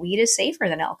as if weed is safer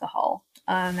than alcohol.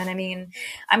 And I mean,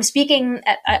 I'm speaking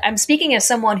as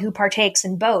someone who partakes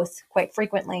in both quite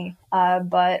frequently.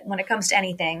 But when it comes to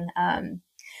anything,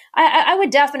 I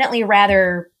would definitely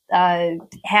rather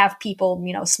have people,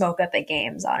 smoke up at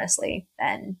games, honestly,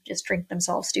 than just drink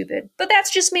themselves stupid. But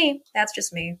that's just me.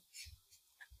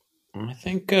 I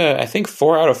think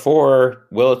 4 out of 4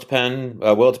 Willits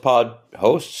Pod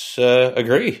hosts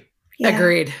agree. Yeah.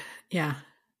 Agreed. Yeah.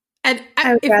 And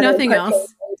if nothing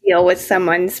else, deal with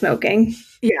someone smoking.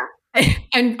 Yeah.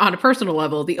 And on a personal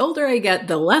level, the older I get,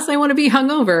 the less I want to be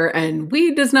hungover, and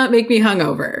weed does not make me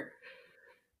hungover.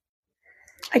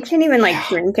 I can't even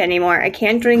drink anymore. I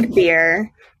can't drink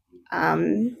beer.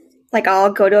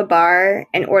 I'll go to a bar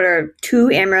and order 2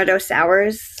 amaretto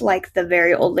sours, like the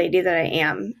very old lady that I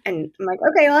am, and I'm like,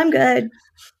 okay, well, I'm good.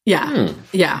 Yeah,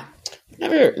 yeah.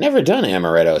 Never done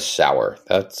amaretto sour.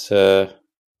 That's I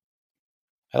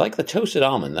like the toasted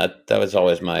almond. That was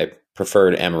always my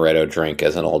preferred amaretto drink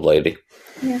as an old lady.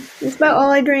 Yeah, that's about all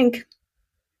I drink.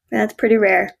 That's pretty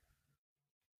rare.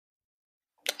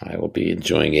 I will be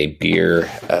enjoying a beer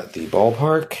at the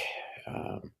ballpark.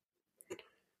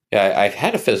 I've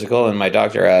had a physical, and my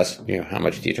doctor asked, how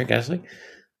much do you drink? I was like,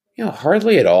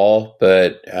 hardly at all,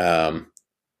 but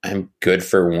I'm good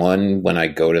for one when I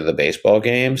go to the baseball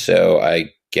game. So I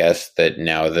guess that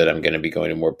now that I'm going to be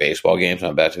going to more baseball games,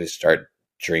 I'm about to start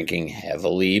drinking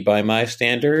heavily by my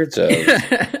standards of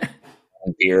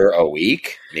beer a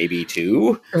week, maybe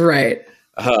 2. Right.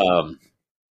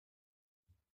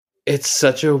 It's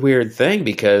such a weird thing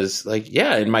because,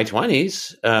 in my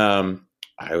 20s,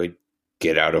 I would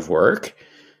get out of work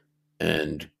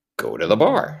and go to the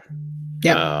bar.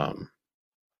 Yeah.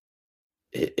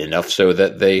 Enough so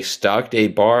that they stocked a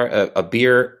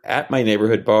beer at my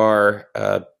neighborhood bar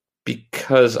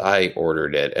because I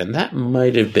ordered it. And that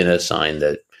might have been a sign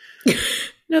that,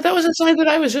 that was a sign that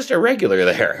I was just a regular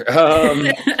there.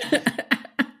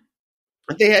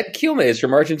 They had Quilmes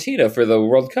from Argentina for the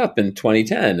World Cup in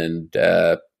 2010. And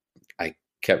I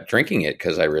kept drinking it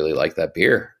because I really liked that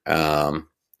beer.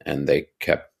 And they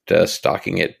kept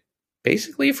stocking it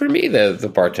basically for me.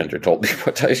 The bartender told me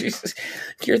what time. She says,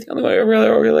 "You're the only one who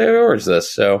really orders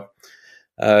this." So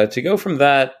to go from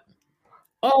that,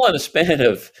 all in a span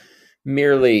of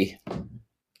merely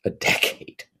a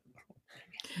decade.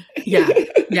 Yeah.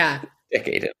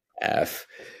 Decade and a half.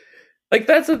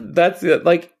 That's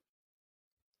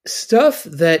stuff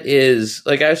that is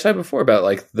I was talking before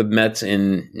about the Mets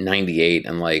in '98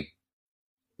 and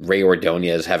Ray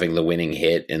Ordonez having the winning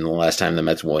hit in the last time the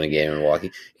Mets won a game in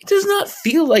Milwaukee. It does not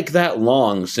feel like that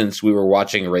long since we were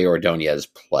watching Ray Ordonez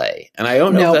play. And I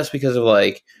don't know if that's because of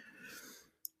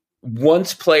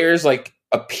once players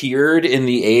appeared in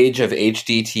the age of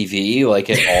HD TV,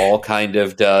 it all kind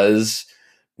of does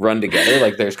run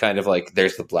together. There's kind of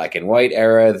there's the black and white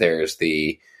era. There's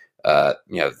the,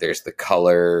 there's the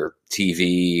color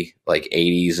TV,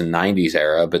 80s and 90s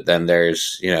era, but then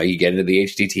there's, you get into the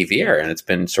HD TV era, and it's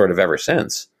been sort of ever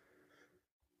since.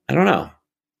 I don't know.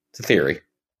 It's a theory.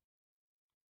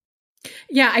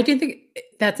 Yeah, I do think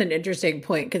that's an interesting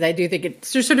point, because I do think it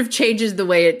sort of changes the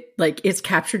way it is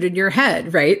captured in your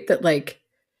head, right? That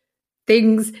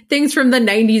things from the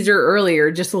 90s or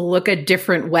earlier just look a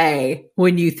different way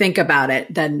when you think about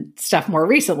it than stuff more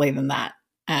recently than that.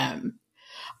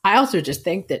 I also just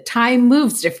think that time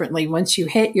moves differently once you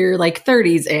hit your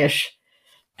 30s-ish.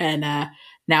 And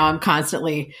now I'm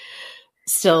constantly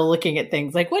still looking at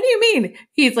things what do you mean?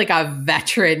 He's a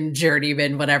veteran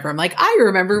journeyman, whatever. I'm I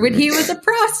remember when he was a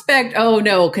prospect. Oh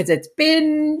no, because it's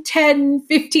been 10,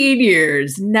 15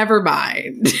 years. Never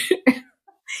mind.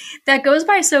 That goes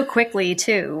by so quickly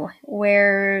too,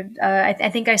 where I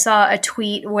think I saw a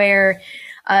tweet where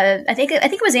I think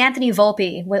it was Anthony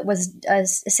Volpe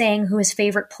was saying who his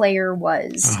favorite player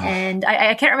was, and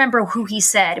I can't remember who he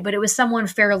said, but it was someone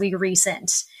fairly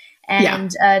recent.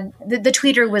 And the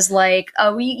tweeter was like,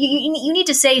 "Oh, you need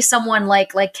to say someone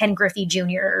like Ken Griffey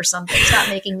Jr. or something. Stop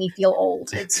making me feel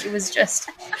old." It was just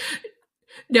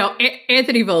no.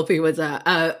 Anthony Volpe was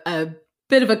a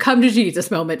bit of a come to Jesus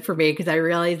moment for me, because I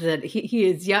realized that he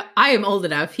is young. I am old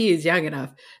enough. He is young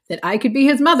enough that I could be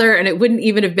his mother, and it wouldn't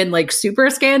even have been super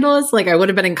scandalous. I would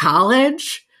have been in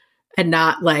college and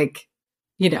not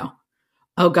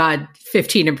oh God,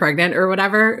 15 and pregnant or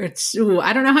whatever.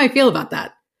 I don't know how I feel about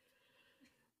that.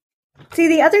 See,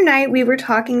 the other night we were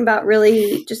talking about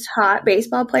really just hot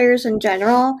baseball players in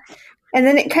general. And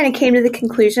then it kind of came to the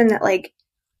conclusion that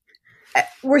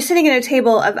we're sitting at a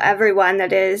table of everyone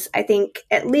that is, I think,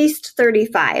 at least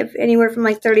 35, anywhere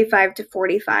from 35 to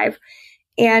 45.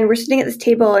 And we're sitting at this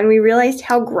table and we realized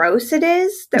how gross it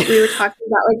is that we were talking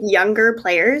about younger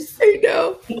players. I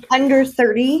know. Under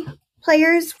 30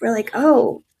 players. We're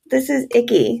oh, this is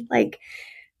icky.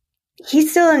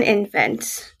 He's still an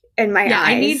infant in my eyes.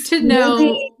 I need to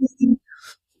know.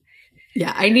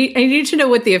 Yeah, I need to know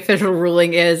what the official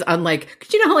ruling is on cause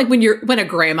you know how when a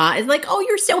grandma is oh,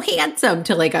 you're so handsome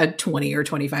to a 20 or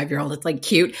 25-year-old, it's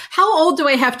cute. How old do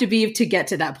I have to be to get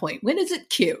to that point? When is it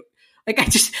cute?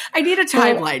 I need a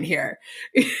timeline here.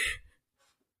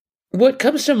 What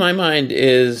comes to my mind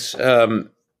is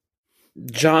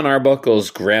John Arbuckle's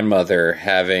grandmother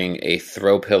having a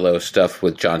throw pillow stuffed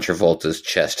with John Travolta's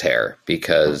chest hair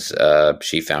because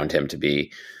she found him to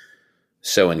be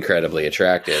so incredibly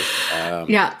attractive.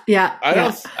 Yeah.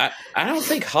 I don't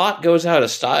think hot goes out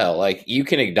of style. Like, you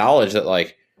can acknowledge that.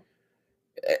 Like,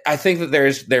 I think that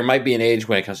there might be an age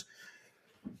when it comes.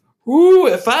 Ooh,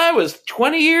 if I was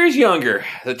 20 years younger,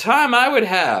 the time I would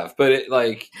have. But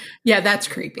that's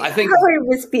creepy. I think how I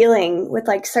was feeling with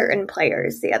like certain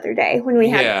players the other day when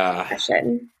we had a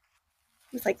discussion.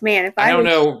 It was like, man, if I don't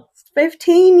was know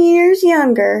 15 years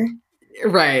younger.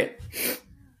 Right.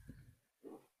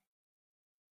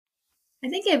 I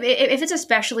think if it's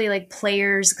especially like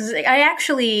players, because I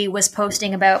actually was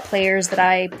posting about players that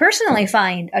I personally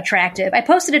find attractive. I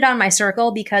posted it on my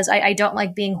circle because I don't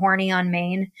like being horny on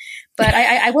main, but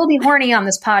I will be horny on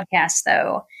this podcast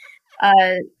though.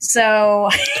 So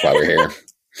that's why we're here.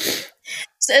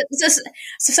 So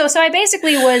I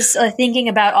basically was thinking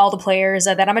about all the players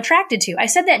that I'm attracted to. I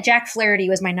said that Jack Flaherty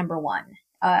was my number one.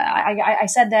 I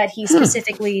said that he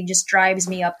specifically just drives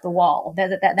me up the wall.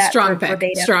 That strong pick.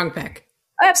 Verbatim. Strong pick.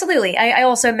 Absolutely. I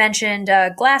also mentioned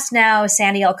Glassnow,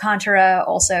 Sandy Alcantara,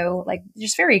 also like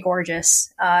just very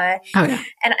gorgeous. And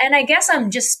I guess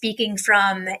I'm just speaking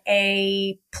from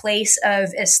a place of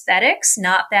aesthetics,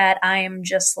 not that I'm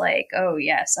just like, oh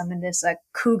yes, I'm in this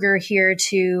cougar here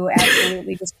to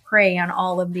absolutely just prey on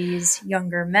all of these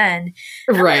younger men.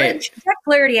 Right. Jack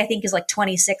Flaherty, I think, is like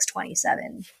 26,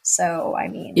 27. So, I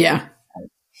mean. Yeah.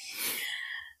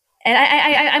 And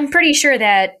I'm pretty sure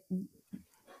that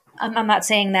I'm not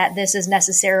saying that this is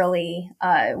necessarily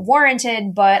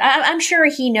warranted, but I'm sure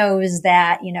he knows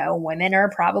that, women are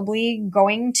probably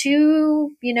going to,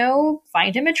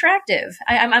 find him attractive.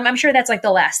 I'm sure that's like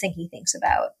the last thing he thinks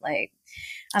about. Like,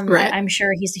 I'm sure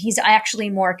he's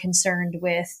actually more concerned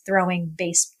with throwing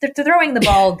the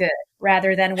ball good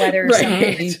rather than whether someone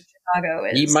in Chicago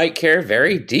is. He might care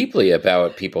very deeply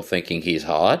about people thinking he's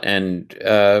hot, and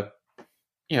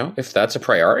if that's a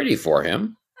priority for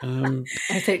him.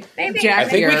 I think we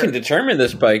can determine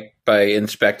this by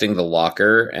inspecting the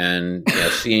locker and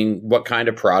seeing what kind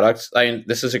of products.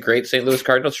 This is a great St. Louis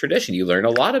Cardinals tradition. You learn a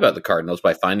lot about the Cardinals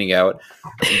by finding out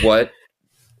what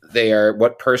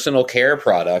personal care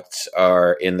products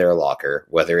are in their locker,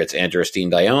 whether it's Androstine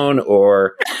Dione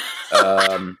or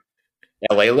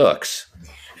LA Looks.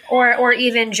 Or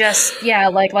even just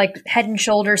like Head and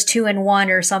Shoulders 2-in-1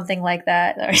 or something like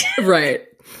that. Right.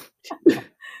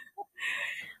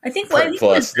 I think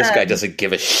plus this guy doesn't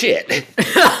give a shit.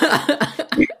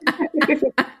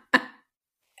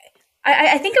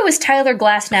 I think it was Tyler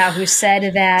Glassnow who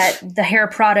said that the hair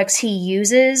products he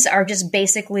uses are just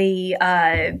basically,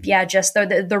 just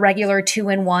the regular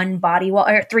 2-in-1 body wash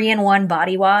or 3-in-1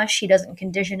 body wash. He doesn't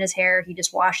condition his hair; he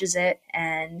just washes it,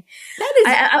 and that is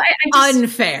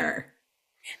unfair.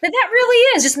 But that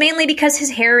really is just mainly because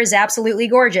his hair is absolutely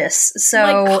gorgeous.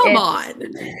 So come on.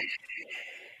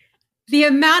 The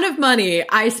amount of money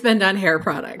I spend on hair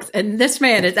products, and this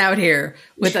man is out here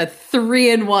with a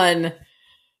 3-in-1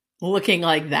 looking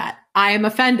like that. I am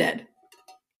offended.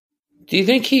 Do you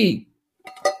think it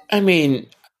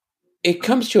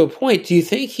comes to a point, do you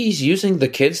think he's using the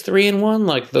kids 3-in-1,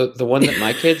 like the one that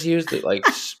my kids use, that like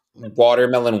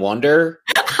Watermelon Wonder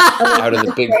out of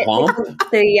the big pump?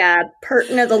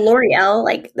 The the L'Oreal,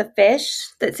 like the fish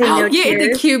that's in no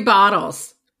tears. The cute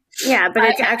bottles. Yeah, but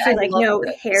it's actually like no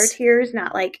hair tears,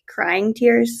 not like crying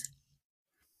tears.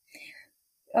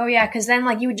 Oh yeah, because then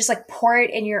like you would just like pour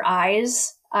it in your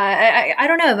eyes. I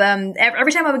don't know.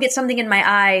 Every time I would get something in my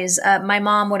eyes, my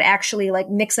mom would actually like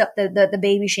mix up the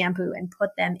baby shampoo and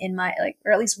put them in my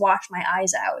or at least wash my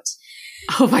eyes out.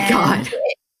 Oh my God.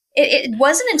 It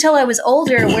wasn't until I was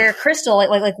older where Crystal,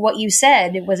 like what you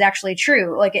said, it was actually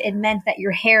true. Like it meant that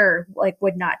your hair like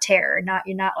would not tear,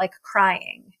 you're not like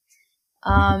crying.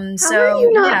 How are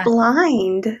you not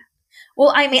blind?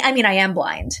 Well, I mean, I am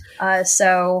blind,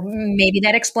 so maybe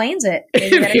that explains it.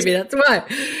 Maybe that's why.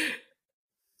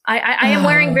 I am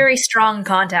wearing very strong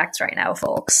contacts right now,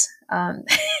 folks.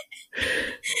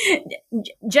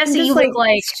 Jesse, you look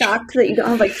like shocked that you don't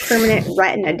have like permanent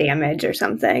retina damage or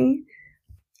something.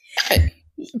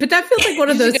 But that feels like one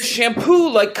of those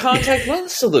shampoo, like contact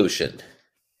lens solution.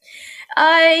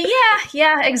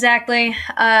 Yeah, exactly.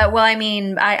 Well, I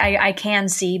mean, I can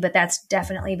see, but that's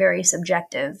definitely very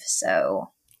subjective.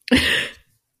 So,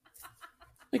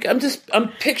 like, I'm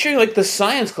picturing like the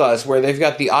science class where they've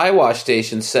got the eye wash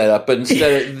station set up, but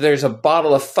instead there's a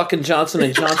bottle of fucking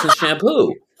Johnson & Johnson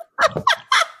shampoo.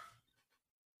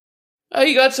 Oh,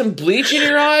 you got some bleach in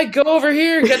your eye? Go over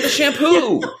here and get the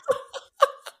shampoo.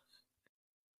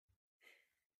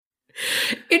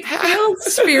 It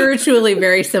feels spiritually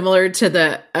very similar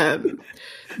to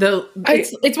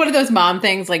it's one of those mom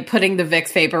things, like putting the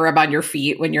Vicks vapor rub on your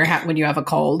feet when you have a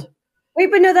cold. Wait,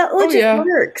 but no, that legit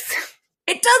works.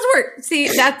 It does work. See,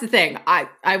 that's the thing.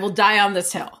 I will die on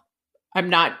this hill. I'm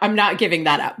not giving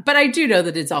that up. But I do know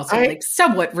that it's also like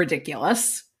somewhat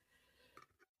ridiculous.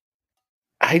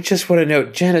 I just want to know,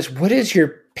 Janice, what is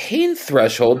your pain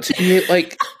threshold to be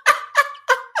like?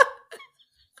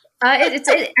 I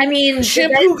mean,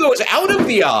 shampoo goes out of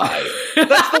the eye.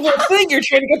 That's the whole thing. You're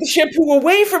trying to get the shampoo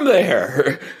away from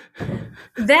there.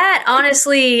 That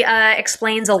honestly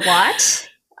explains a lot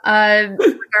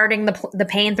regarding the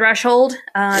pain threshold.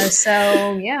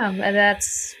 So yeah,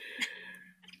 that's.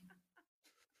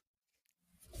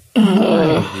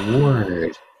 Oh, my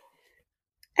word.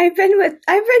 I've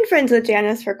been friends with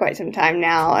Janice for quite some time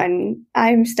now, and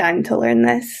I'm stunned to learn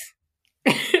this.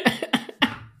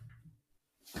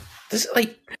 This,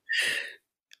 like,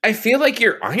 I feel like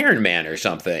you're Iron Man or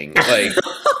something. Like,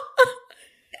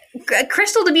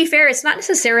 Crystal, to be fair, it's not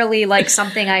necessarily like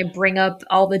something I bring up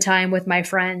all the time with my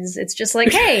friends. It's just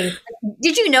like, hey,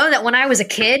 did you know that when I was a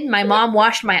kid, my mom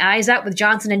washed my eyes out with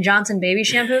Johnson & Johnson baby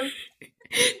shampoo?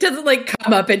 Doesn't like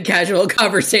come up in casual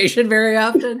conversation very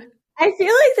often. I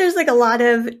feel like there's like a lot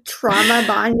of trauma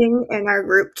bonding in our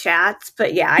group chats,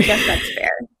 but yeah, I guess that's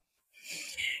fair.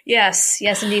 Yes,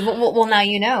 indeed. Well, now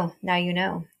you know. Now you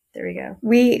know. There we go.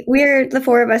 We're the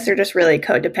four of us are just really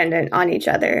codependent on each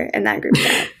other in that group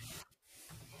chat.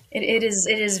 It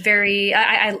is very.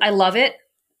 I love it.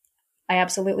 I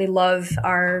absolutely love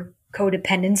our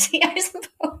codependency, I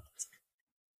suppose.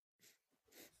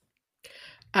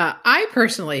 I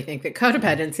personally think that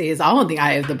codependency is all in the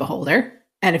eye of the beholder,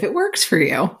 and if it works for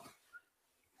you,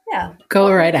 yeah,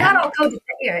 go right ahead.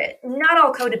 Not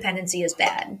all codependency is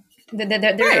bad.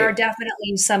 There are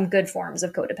definitely some good forms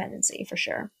of codependency, for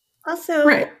sure. Also,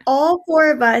 all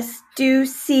four of us do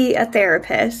see a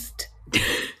therapist.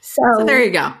 So there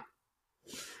you go.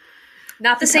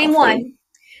 Not the same one.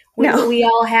 We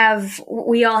all have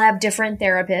different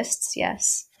therapists.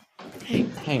 Yes. Hey,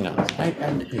 hang on.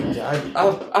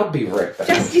 I'll be right back.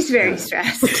 Jesse's very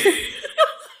stressed.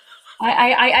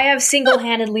 I have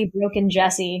single-handedly broken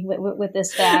Jesse with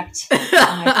this fact.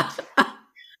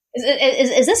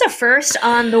 Is this a first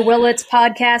on the Willits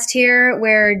podcast here,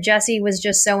 where Jesse was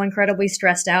just so incredibly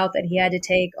stressed out that he had to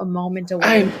take a moment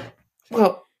away?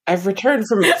 I've returned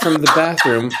from the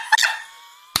bathroom.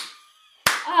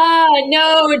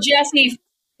 No, Jesse,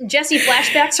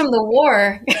 flashbacks from the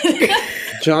war.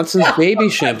 Johnson's baby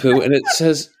shampoo, and it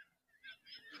says,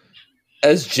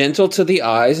 as gentle to the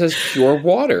eyes as pure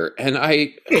water. And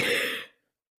I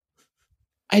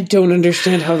don't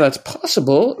understand how that's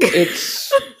possible.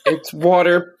 It's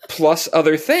water plus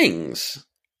other things.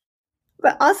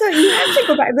 But also, you have to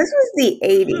go back. This was the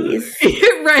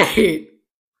 80s. Right.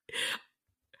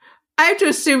 I have to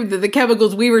assume that the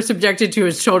chemicals we were subjected to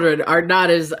as children are not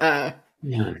as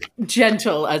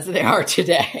gentle as they are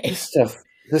today.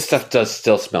 This stuff does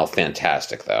still smell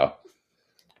fantastic, though.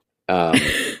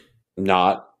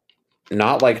 Not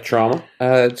like trauma.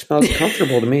 It smells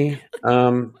comfortable to me.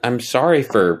 I'm sorry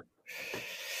for.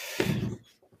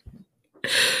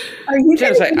 Are you?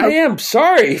 I am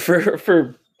sorry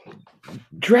for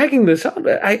dragging this on.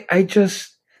 I just.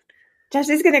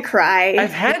 Jesse's gonna cry.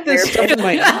 I've had this stuff in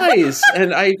my eyes,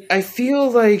 and I feel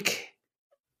like.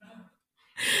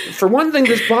 For one thing,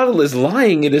 this bottle is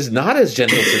lying. It is not as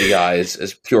gentle to the eyes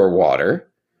as pure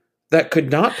water. That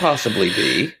could not possibly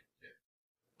be.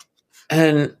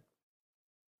 And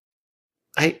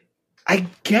I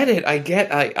get it.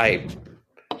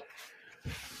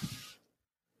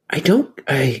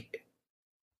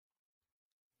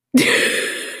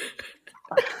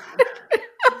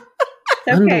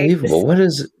 Unbelievable. Okay. What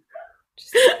is it?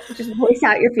 Just voice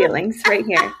out your feelings right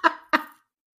here.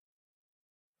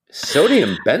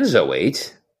 Sodium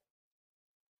benzoate?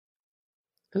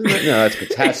 No, that's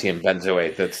potassium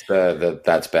benzoate.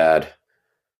 That's bad.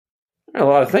 There are a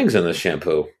lot of things in this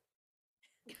shampoo.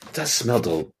 It does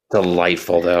smell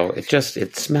delightful, though.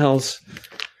 It smells.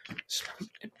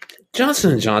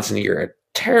 Johnson & Johnson, you're a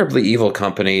terribly evil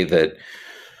company that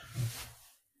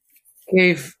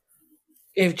gave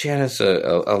Janice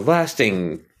a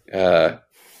lasting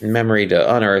memory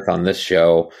to unearth on this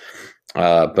show.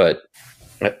 But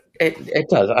it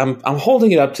does. I'm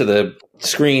holding it up to the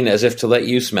screen as if to let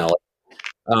you smell it.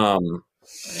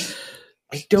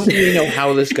 I don't really know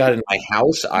how this got in my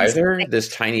house either. This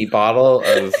tiny bottle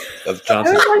of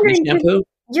Johnson's baby shampoo.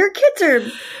 Your kids are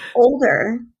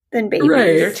older than babies.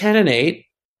 Right. They're 10 and 8.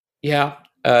 Yeah,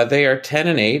 they are 10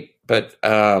 and 8. But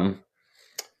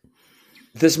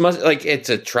this must it's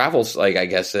a travel I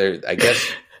guess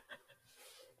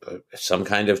some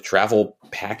kind of travel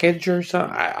package or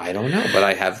something. I don't know, but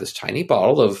I have this tiny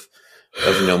bottle of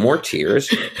No More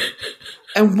Tears.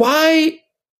 And why,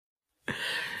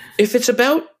 if it's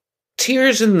about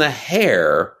tears in the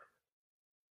hair,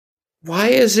 why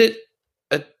is it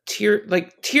a tear?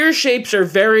 Tear shapes are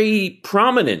very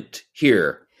prominent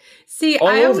here. See, all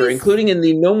over, including in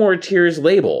the No More Tears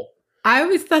label. I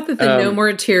always thought that the No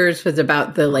More Tears was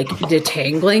about the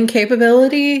detangling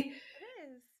capability.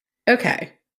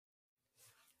 Okay.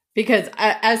 Because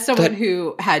as someone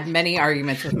who had many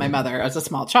arguments with my mother as a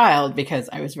small child, because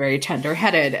I was very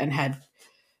tender-headed and I have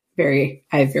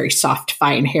very soft,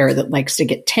 fine hair that likes to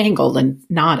get tangled and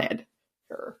knotted.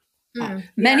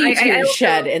 Many tears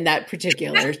shed in that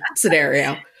particular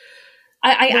scenario.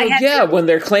 When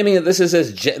they're claiming that this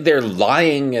is they're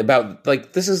lying about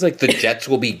this is the Jets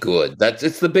will be good.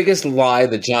 It's the biggest lie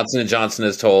that Johnson & Johnson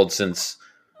has told since.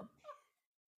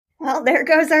 Well, there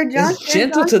goes our Johnson. As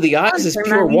gentle to the eyes as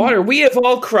pure water. We have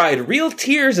all cried real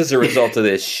tears as a result of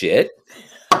this shit.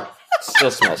 It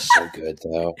still smells so good,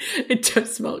 though. It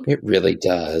does smell good. It really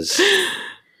does.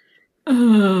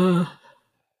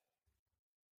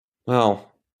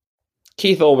 Well,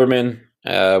 Keith Olbermann,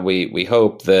 we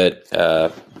hope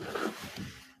that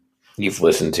you've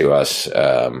listened to us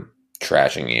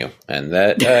trashing you and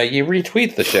that you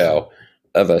retweet the show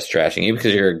of us trashing you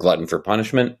because you're a glutton for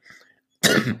punishment.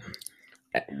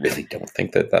 I really don't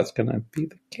think that that's going to be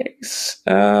the case.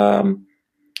 But,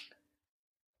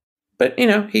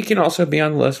 he can also be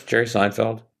on the list of Jerry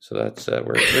Seinfeld. So that's,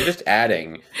 we're just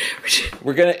adding.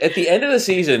 We're going to, at the end of the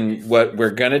season, what we're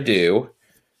going to do,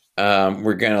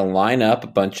 we're going to line up a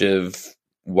bunch of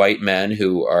white men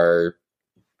who are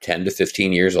 10 to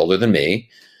 15 years older than me.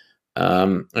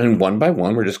 And one by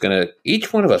one, we're just going to,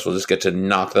 each one of us will just get to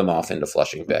knock them off into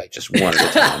Flushing Bay, just one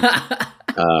at a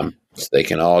time. So they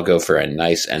can all go for a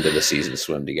nice end of the season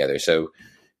swim together. So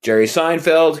Jerry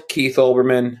Seinfeld, Keith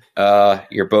Olbermann,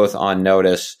 you're both on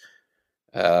notice.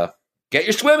 Get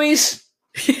your swimmies.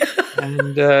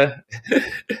 And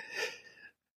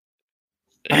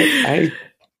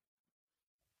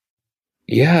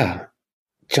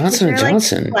Johnson &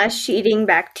 Johnson. Flesh-eating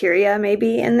bacteria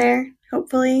maybe in there,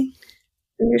 hopefully.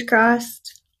 Fingers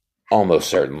crossed. Almost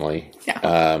certainly.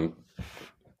 Yeah.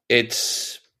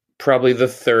 It's probably the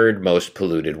third most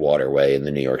polluted waterway in the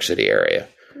New York City area.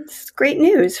 It's great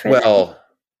news for them.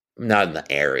 Not in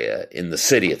the area, in the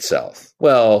city itself.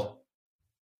 Well,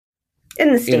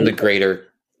 in the state. In the greater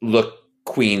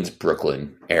Queens,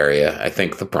 Brooklyn area. I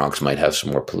think the Bronx might have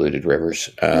some more polluted rivers.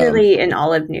 Really in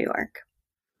all of New York.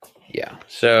 Yeah.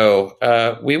 So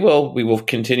we will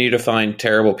continue to find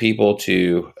terrible people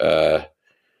to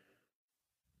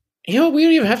we don't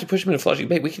even have to push them into Flushing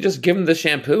Bay. We can just give them the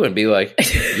shampoo and be like,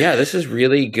 yeah, this is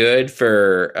really good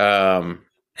for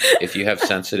if you have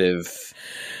sensitive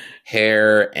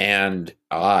hair and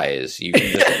eyes.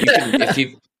 Have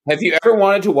you ever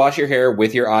wanted to wash your hair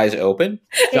with your eyes open?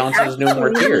 Johnson's No More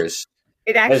Tears.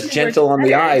 It actually as gentle on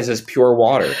the eyes as pure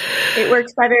water. It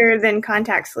works better than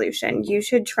contact solution. You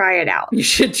should try it out. You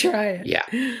should try it. Yeah.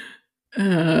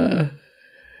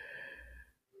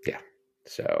 Yeah.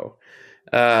 So,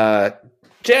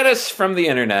 Janice from the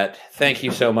internet, thank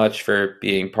you so much for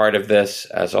being part of this.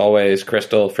 As always,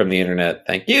 Crystal from the internet,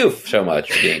 thank you so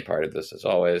much for being part of this. As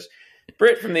always,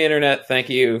 Britt from the internet, thank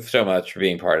you so much for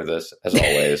being part of this. As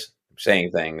always, saying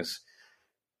things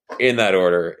in that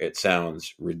order. It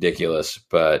sounds ridiculous,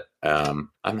 but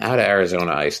I'm out of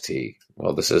Arizona iced tea.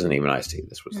 Well, this isn't even iced tea.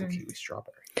 This was the kiwi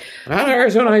strawberry. I'm out of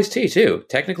Arizona iced tea too.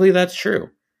 Technically, that's true.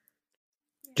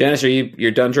 Janice,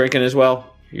 you're done drinking as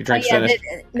well? Your drink's finished?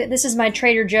 This is my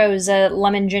Trader Joe's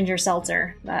lemon ginger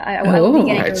seltzer. I will be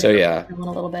getting in a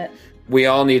little bit. We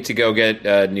all need to go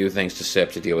get new things to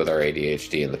sip to deal with our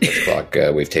ADHD and the pitch clock.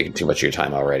 We've taken too much of your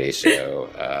time already,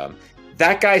 so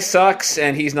that guy sucks,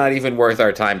 and he's not even worth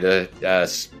our time to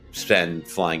spend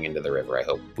flying into the river. I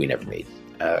hope we never meet,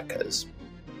 because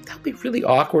that would be really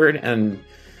awkward and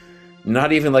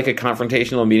not even like a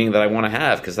confrontational meeting that I want to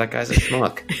have, because that guy's a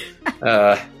schmuck.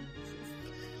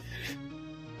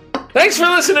 Thanks for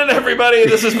listening, everybody.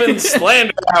 This has been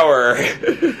Slander Hour.